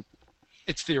possible.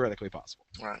 It's theoretically possible.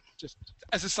 Right. Just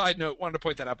as a side note, wanted to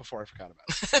point that out before I forgot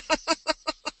about it.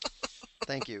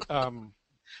 Thank you.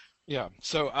 Yeah.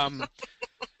 So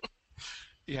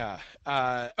yeah.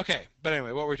 Okay. But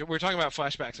anyway, what we're talking about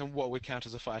flashbacks and what would count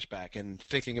as a flashback, and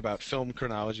thinking about film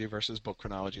chronology versus book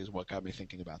chronology is what got me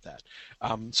thinking about that.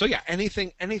 So yeah,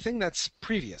 anything that's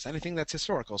previous, anything that's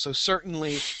historical. So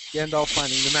certainly Gandalf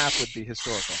finding the map would be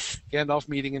historical. Gandalf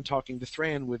meeting and talking to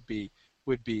Thran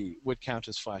would count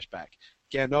as flashback.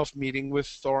 Gandalf meeting with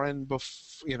Thorin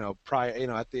prior,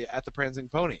 at the Prancing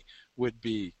Pony would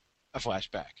be a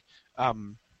flashback.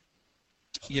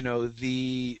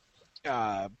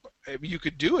 You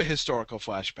could do a historical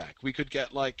flashback. We could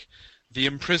get like the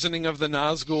imprisoning of the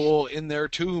Nazgul in their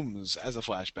tombs as a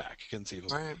flashback,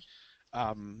 conceivably. Right.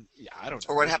 I don't know.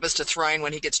 Or what happens to Thrain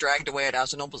when he gets dragged away at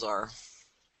Azanobazar.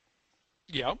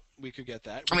 Yeah, we could get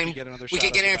that. We could get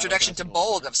an introduction to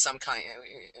Bolg of some kind.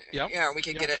 Yeah, we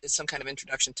could get some kind of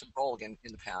introduction to Bolg in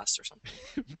the past or something.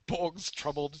 Bolg's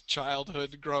troubled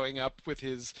childhood growing up with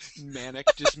his manic,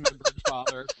 dismembered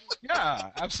father. Yeah,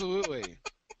 absolutely.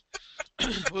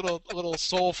 little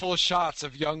soulful shots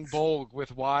of young Bolg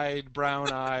with wide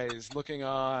brown eyes looking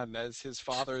on as his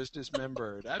father is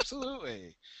dismembered.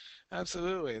 Absolutely,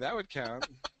 that would count.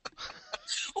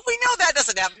 Well, we know that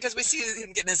doesn't happen because we see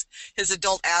him getting his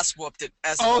adult ass whooped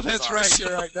as the Oh, movies that's are. right.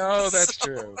 You're right. No, that's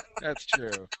true. That's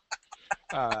true.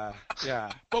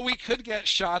 Yeah. But we could get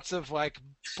shots of like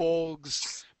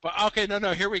Bolg's. But okay, no.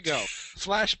 Here we go.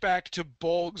 Flashback to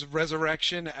Bolg's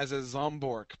resurrection as a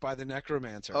Zombork by the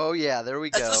Necromancer. Oh yeah, there we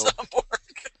go. That's a Zomborg.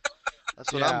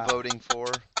 That's what Yeah. I'm voting for.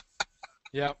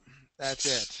 Yep. That's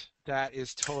it. That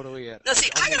is totally it. Now,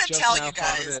 see, I I only gotta just tell now you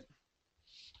thought of guys, it.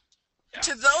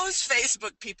 to those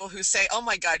Facebook people who say, "Oh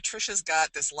my God, Trisha's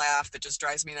got this laugh that just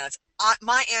drives me nuts,"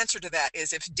 my answer to that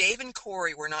is, if Dave and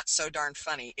Corey were not so darn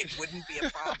funny, it wouldn't be a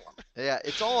problem. Yeah,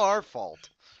 it's all our fault.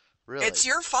 Really. It's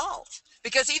your fault,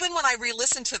 because even when I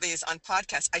re-listen to these on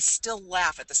podcasts, I still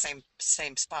laugh at the same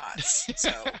spots.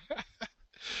 So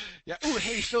Yeah. Oh,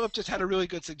 hey, Philip just had a really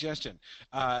good suggestion.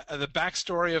 The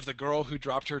backstory of the girl who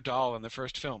dropped her doll in the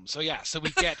first film. So yeah, so we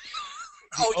get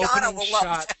the oh, Yana opening will love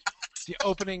shot. that. The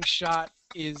opening shot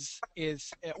is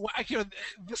well,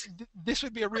 this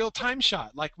would be a real time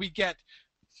shot. Like we get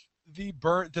the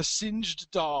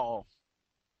singed doll.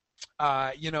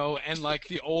 And like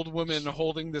the old woman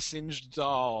holding the singed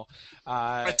doll.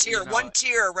 A tear, one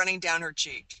tear running down her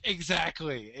cheek.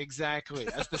 Exactly.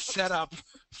 As the setup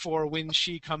for when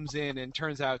she comes in and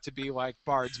turns out to be like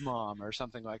Bard's mom or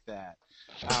something like that.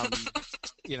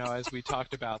 As we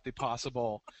talked about the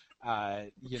possible,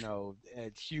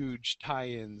 huge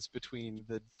tie-ins between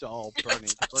the doll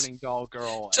burning doll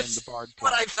girl and the Bard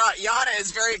What plot. I thought. Yana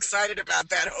is very excited about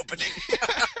that opening.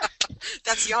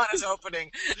 That's Yana's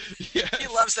opening. Yes. He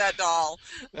loves that doll.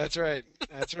 That's right.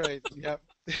 Yep.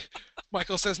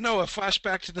 Michael says, no, a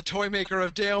flashback to the toy maker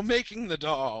of Dale making the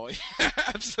doll.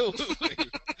 Absolutely.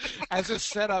 As a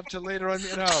setup to later on.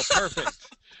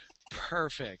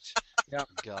 Perfect. Yep.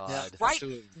 God.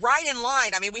 Absolutely. Right in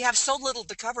line. I mean, we have so little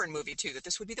to cover in movie 2 that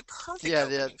this would be the perfect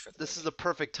opening for this is the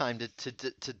perfect time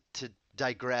to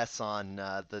digress on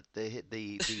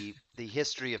the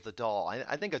history of the doll.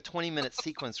 I think a 20-minute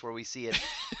sequence where we see it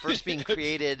first being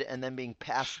created and then being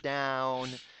passed down.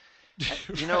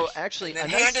 Actually,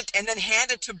 and then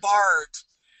handed to Bard.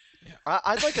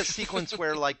 I'd like a sequence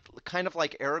where, kind of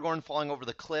like Aragorn falling over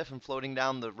the cliff and floating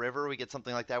down the river. We get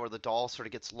something like that where the doll sort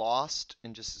of gets lost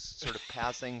and just sort of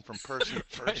passing from person to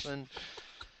person.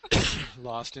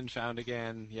 Lost and found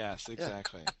again. Yes,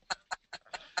 exactly.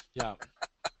 Yeah.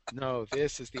 No,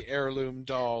 this is the heirloom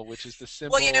doll, which is the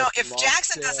symbol. Well, of if lost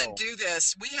Jackson Dale. doesn't do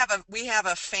this, we have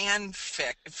a fan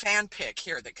pick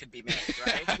here that could be made,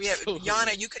 right?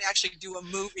 Yana, you could actually do a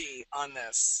movie on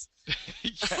this.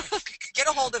 Yes. Get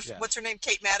a hold of Yeah. what's her name,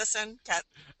 Kate Madison.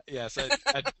 Yes, a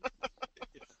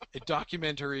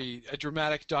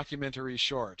dramatic documentary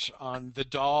short on the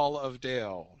doll of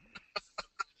Dale.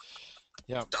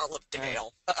 Yep. Doll of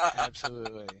Dale.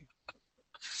 Absolutely.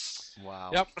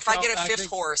 Wow. Yep. If I get a Well, fifth think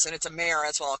horse and it's a mare,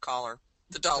 that's what I'll call her.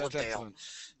 The Doll of that's Dale. excellent.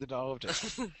 The doll of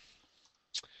Dale.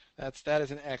 That is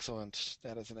an excellent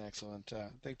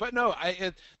thing. But no,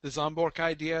 the Zombork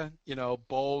idea,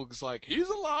 Bolg's like, he's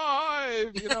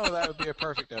alive. That would be a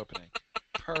perfect opening.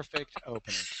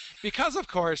 Because of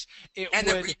course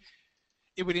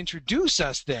it would introduce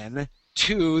us then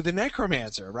to the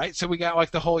necromancer, right? So we got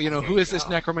like the whole, who is this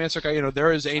necromancer guy?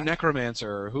 There is a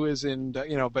necromancer who is in,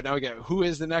 but now we get who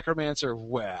is the necromancer?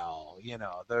 Well,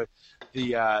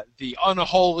 the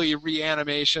unholy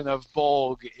reanimation of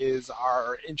Bolg is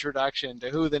our introduction to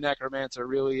who the necromancer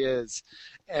really is,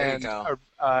 and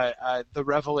the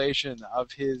revelation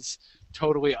of his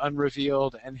totally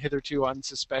unrevealed and hitherto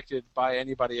unsuspected by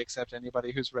anybody except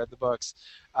anybody who's read the books,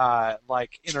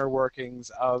 inner workings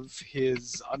of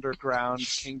his underground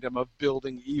kingdom of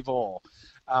building evil.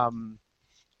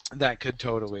 That could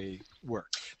totally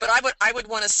work. But I would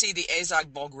want to see the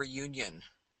Azog Bolg reunion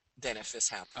then if this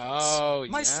happens. Oh,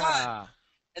 My yeah. son.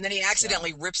 And then he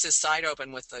accidentally rips his side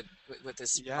open with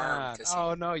his arm.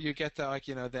 Oh no, you get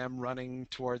them running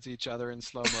towards each other in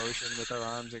slow motion with their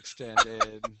arms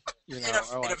extended. In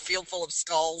a field full of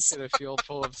skulls. In a field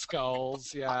full of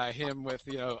skulls. Yeah, him with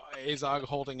Azog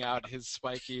holding out his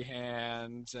spiky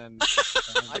hands and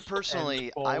I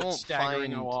personally, I won't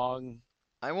staggering along.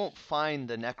 I won't find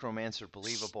the necromancer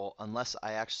believable unless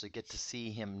I actually get to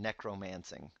see him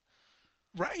necromancing.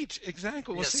 Right,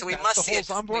 exactly. Well, Yeah, so we that's must the see whole it.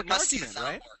 Zombork We must see argument, the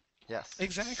right? Zombork. Yes.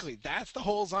 Exactly. That's the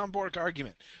whole Zombork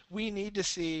argument. We need to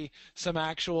see some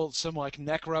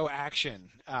necro action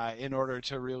in order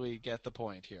to really get the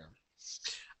point here.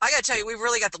 I gotta tell you, we've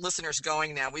really got the listeners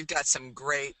going now. We've got some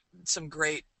great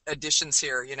additions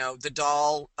here. The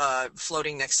doll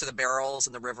floating next to the barrels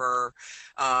in the river.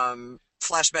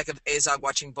 Flashback of Azog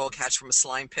watching Bolg hatch from a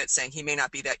slime pit, saying he may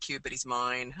not be that cute, but he's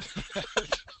mine.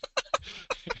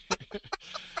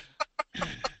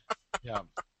 Yeah.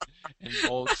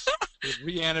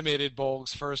 reanimated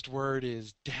Bolg's first word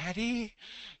is "Daddy."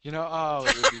 Oh,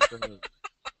 it would be great.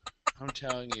 I'm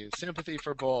telling you, sympathy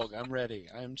for Bolg. I'm ready.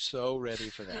 I'm so ready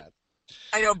for that.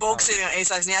 I know Bolg sitting on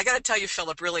Azog's knee. I got to tell you,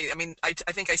 Philip. Really, I mean, I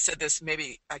think I said this.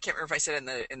 Maybe I can't remember if I said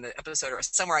it in the episode or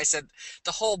somewhere. I said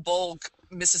the whole Bolg,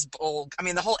 Mrs. Bolg. I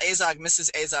mean, the whole Azog,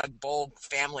 Mrs. Azog Bolg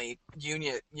family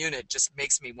unit just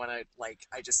makes me want to it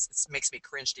makes me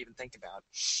cringe to even think about.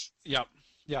 Yep.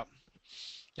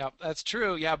 That's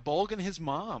true. Yeah, Bolg and his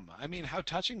mom. I mean, how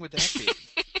touching would that be?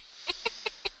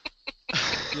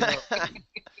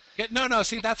 No.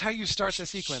 See, that's how you start the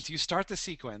sequence. You start the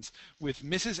sequence with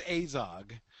Mrs.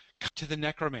 Azog to the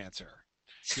necromancer.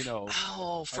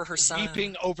 For her son,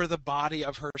 weeping over the body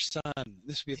of her son.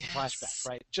 This would be the flashback,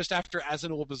 right? Just after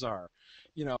Azanul Bazaar,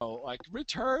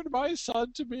 return my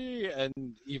son to me,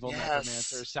 and evil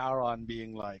necromancer Sauron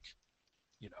being like,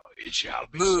 it shall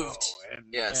be moved.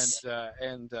 So.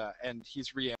 And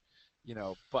he's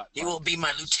but he will be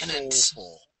my lieutenant.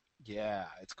 Soulful. Yeah,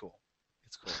 it's cool.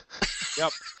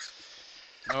 Yep.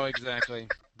 Oh, exactly.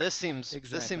 This seems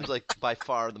like by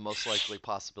far the most likely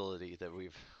possibility that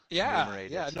we've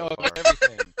enumerated.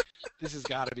 Everything. This has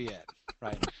got to be it,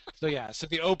 right? So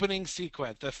the opening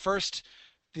sequence, the first,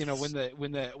 when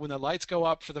the lights go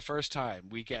up for the first time,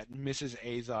 we get Mrs.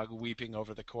 Azog weeping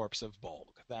over the corpse of Bolg.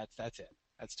 That's it.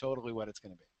 That's totally what it's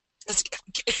going to be.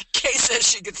 Kay says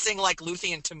she could sing like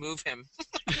Luthien to move him.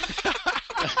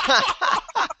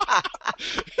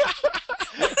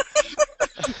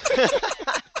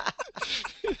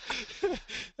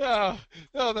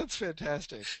 Oh, that's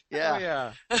fantastic.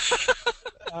 Yeah.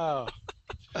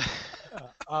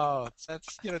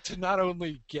 That's to not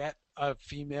only get a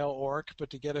female orc, but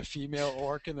to get a female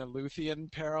orc in a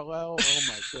Luthien parallel. Oh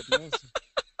my goodness.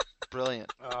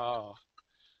 Brilliant. Oh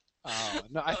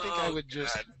no, I think I would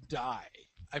just die.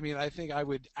 I mean, I think I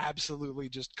would absolutely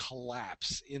just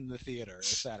collapse in the theater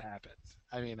if that happened.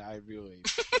 I mean, I really.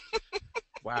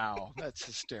 Wow, that's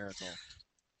hysterical.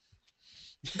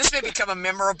 This may become a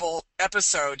memorable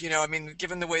episode, I mean,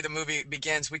 given the way the movie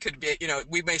begins, we could be,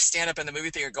 we may stand up in the movie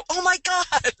theater and go, "Oh my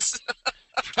God!"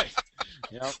 Right.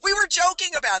 Yep. We were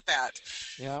joking about that.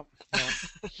 Yep.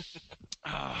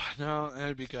 No,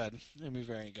 that'd be good. That'd be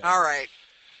very good. All right.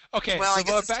 Okay, well,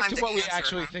 so back to what we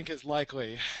actually think is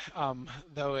likely,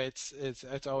 though it's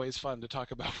always fun to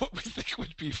talk about what we think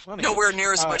would be funny. Nowhere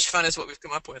near as much fun as what we've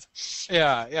come up with.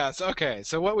 Yeah.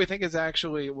 So what we think is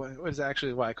actually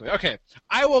likely. Okay,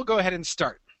 I will go ahead and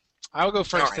start. I will go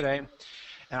first today,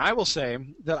 and I will say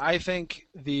that I think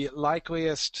the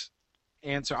likeliest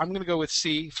answer. I'm going to go with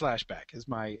C, flashback, is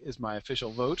my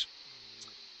official vote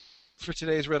for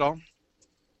today's riddle.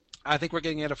 I think we're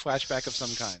getting at a flashback of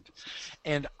some kind.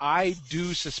 And I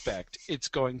do suspect it's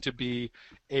going to be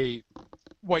a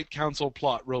White Council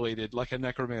plot related, like a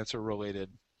necromancer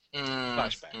related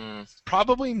flashback.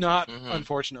 Probably not,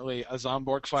 unfortunately, a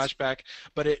Zomborg flashback,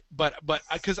 but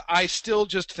because I still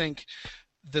just think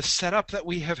the setup that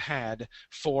we have had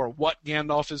for what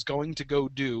Gandalf is going to go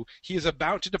do, he is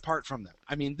about to depart from them.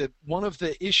 I mean, one of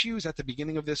the issues at the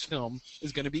beginning of this film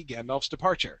is going to be Gandalf's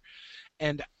departure.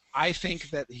 And I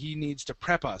think that he needs to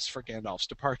prep us for Gandalf's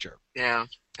departure. Yeah.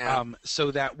 So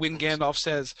that when Gandalf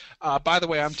says, by the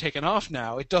way, I'm taking off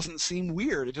now, it doesn't seem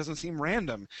weird. It doesn't seem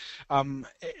random.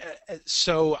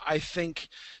 So I think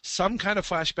some kind of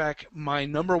flashback, my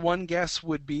number one guess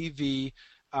would be the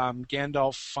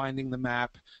Gandalf finding the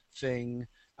map thing.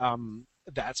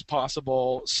 That's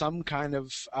possible. Some kind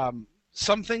of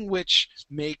something which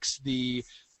makes the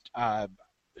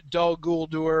Dol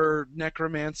Guldur,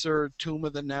 Necromancer, Tomb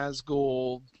of the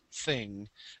Nazgul thing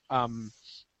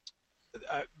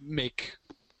make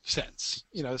sense.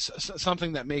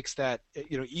 Something that makes that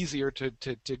easier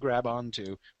to grab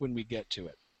onto when we get to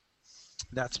it.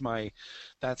 That's my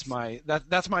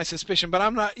suspicion, but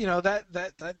I'm not.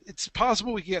 That it's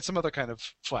possible we can get some other kind of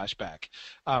flashback.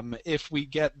 If we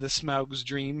get the Smaug's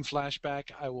dream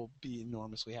flashback, I will be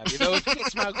enormously happy. Though if we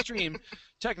get Smaug's dream,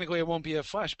 technically it won't be a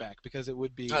flashback because it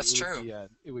would be. That's true.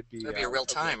 It would be a real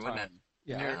time, wouldn't it?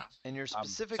 Yeah. And you're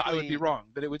specifically. So I would be wrong,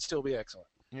 but it would still be excellent.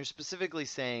 And you're specifically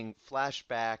saying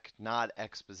flashback, not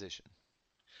exposition.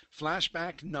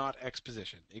 Flashback, not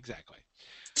exposition. Exactly.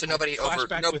 So nobody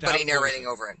narrating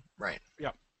over it. Right.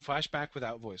 Yeah. Flashback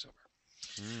without voiceover.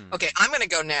 Okay, I'm going to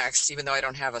go next, even though I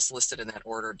don't have us listed in that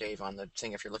order, Dave, on the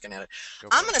thing if you're looking at it.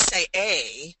 I'm going to say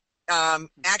A,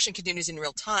 action continues in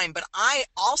real time, but I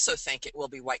also think it will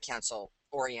be White Council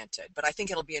oriented, but I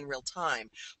think it'll be in real time.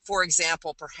 For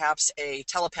example, perhaps a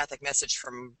telepathic message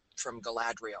from from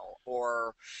Galadriel,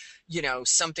 or, you know,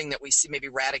 something that we see, maybe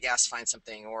Radagast finds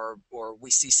something, or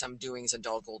we see some doings in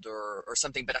Dol Guldur or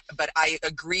something. But I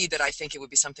agree that I think it would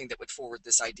be something that would forward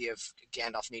this idea of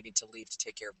Gandalf needing to leave to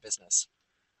take care of business.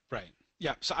 Right.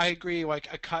 Yeah. So I agree.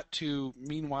 Like a cut to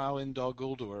meanwhile in Dol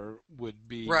Guldur would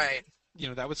be Right. You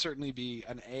know, that would certainly be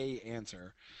an A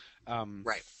answer.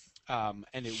 Right. And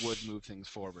it would move things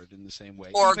forward in the same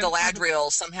way. Or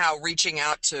Galadriel somehow reaching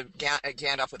out to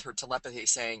Gandalf with her telepathy,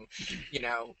 saying, you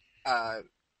know,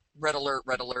 red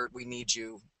alert, we need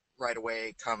you right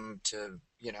away. Come to,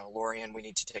 you know, Lorien, we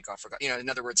need to take off. You know, in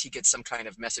other words, he gets some kind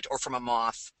of message, or from a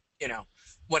moth, you know,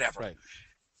 whatever. Right.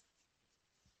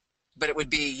 But it would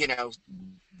be, you know,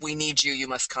 we need you, you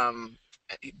must come,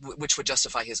 which would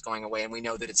justify his going away, and we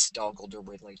know that it's Dol Guldur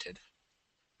related.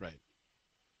 Right.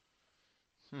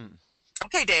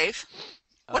 Okay, Dave.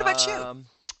 What about you?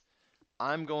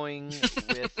 I'm going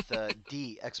with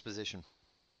D, exposition.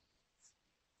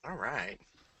 All right.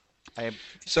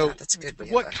 So, yeah, that's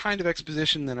good. What kind of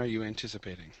exposition then are you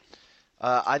anticipating?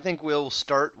 I think we'll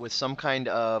start with some kind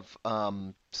of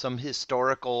some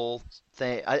historical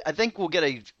thing. I think we'll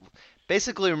get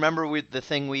basically, remember the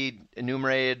thing we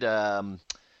enumerated,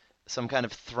 some kind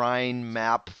of Thrain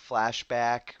map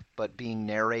flashback, but being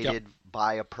narrated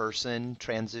by a person,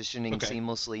 transitioning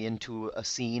seamlessly into a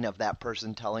scene of that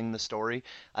person telling the story.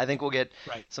 I think we'll get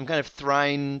some kind of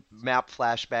Thrain map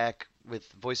flashback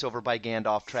with voiceover by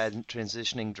Gandalf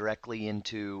transitioning directly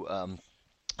into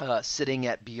sitting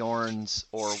at Bjorn's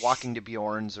or walking to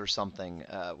Bjorn's or something,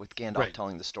 with Gandalf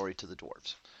telling the story to the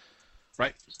dwarves.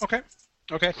 Right. Okay.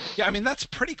 Yeah, I mean, that's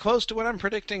pretty close to what I'm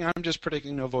predicting. I'm just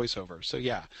predicting no voiceover. So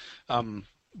yeah.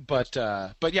 But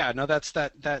yeah, no, that's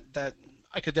that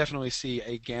I could definitely see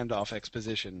a Gandalf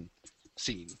exposition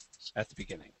scene at the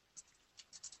beginning.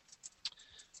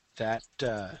 That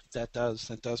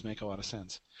does make a lot of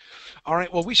sense. All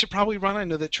right, well, we should probably run. I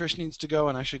know that Trish needs to go,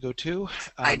 and I should go too.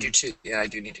 I do too. Yeah, I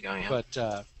do need to go.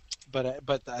 Yeah.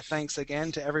 But thanks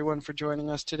again to everyone for joining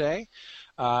us today,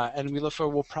 and we look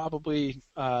forward. We'll probably.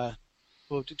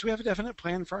 Well, do we have a definite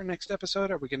plan for our next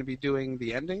episode? Are we going to be doing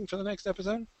the ending for the next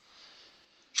episode?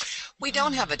 We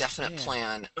don't have a definite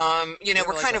plan. You know,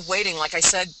 we're kind of waiting. Like I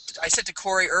said to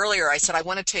Corey earlier, I said I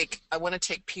want to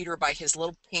take Peter by his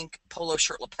little pink polo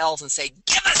shirt lapels and say,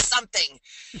 "Give us something,"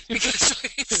 because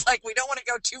it's like we don't want to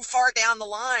go too far down the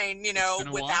line, you know,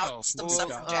 without some stuff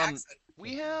from Jackson.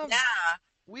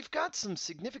 We've got some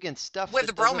significant stuff. With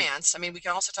the bromance. I mean, we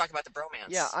can also talk about the bromance.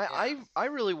 Yeah, I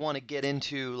really want to get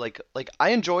into like I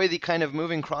enjoy the kind of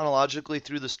moving chronologically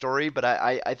through the story, but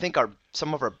I think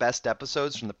some of our best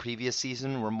episodes from the previous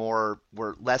season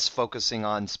were less focusing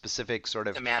on specific sort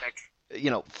of thematic. You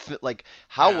know, like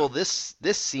how will this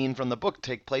scene from the book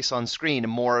take place on screen,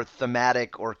 and more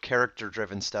thematic or character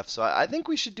driven stuff. So I think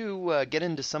we should get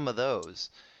into some of those.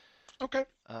 Okay.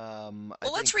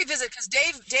 Let's revisit, because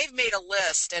Dave made a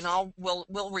list, and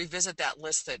we'll revisit that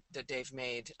list that Dave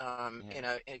made in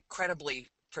an incredibly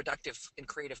productive and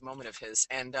creative moment of his.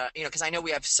 And you know, because I know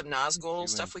we have some Nazgul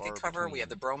stuff we could cover. We have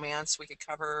the bromance we could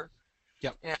cover.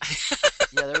 Yep. Yeah.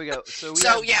 Yeah, there we go. So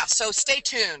stay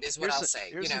tuned is what I'll say.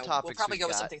 Here's you know, some topics we'll probably go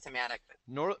with something thematic.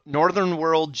 Northern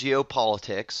world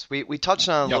geopolitics. We touched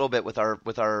on a little bit with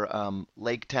our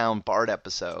Lake Town Bard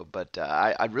episode, but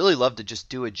I'd really love to just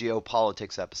do a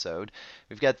geopolitics episode.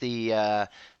 We've got the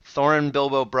Thorin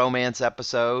Bilbo bromance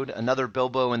episode, another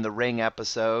Bilbo in the Ring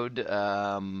episode,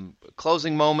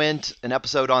 closing moment, an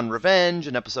episode on revenge,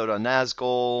 an episode on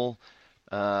Nazgul.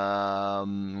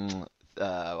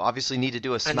 Obviously need to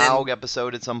do a Smaug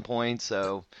episode at some point,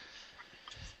 so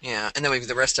yeah, and then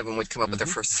the rest of them would come up with their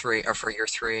first three or for year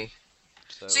 3.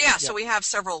 So we have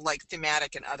several like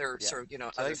thematic and other sort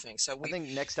of other things. So I think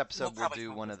next episode we'll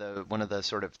do one of the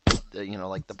sort of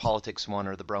like the politics one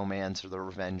or the bromance or the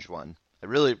revenge one. I'm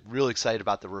really excited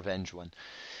about the revenge one.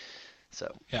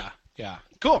 So yeah,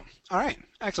 cool. All right,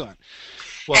 excellent.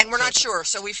 Well, and we're not sure,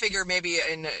 so we figure maybe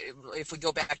if we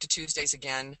go back to Tuesdays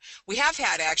again, we have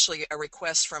had actually a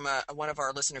request from one of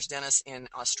our listeners, Dennis, in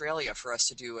Australia, for us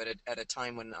to do it at a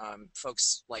time when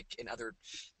folks like in other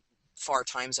far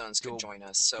time zones could join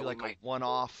us. So like a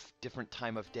one-off, different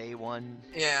time of day one.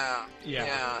 Yeah.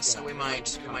 So we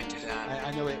might do that.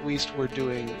 I know at least we're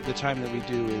doing the time that we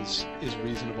do is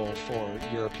reasonable for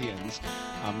Europeans,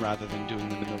 rather than doing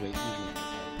them in the late evening.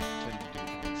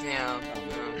 Yeah.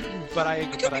 But we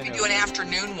could maybe do an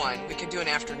afternoon one.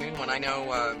 I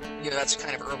know, that's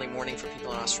kind of early morning for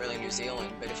people in Australia and New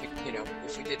Zealand. But if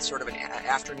we did sort of an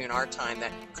afternoon our time,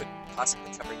 that could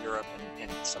possibly cover Europe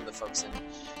and some of the folks in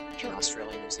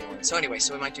Australia and New Zealand. So anyway,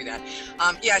 so we might do that.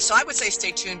 Yeah, so I would say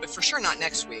stay tuned, but for sure not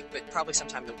next week, but probably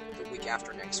sometime the week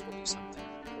after next we'll do something.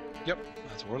 Yep,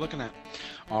 that's what we're looking at.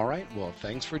 All right, well,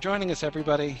 thanks for joining us,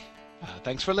 everybody.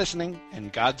 Thanks for listening,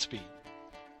 and Godspeed.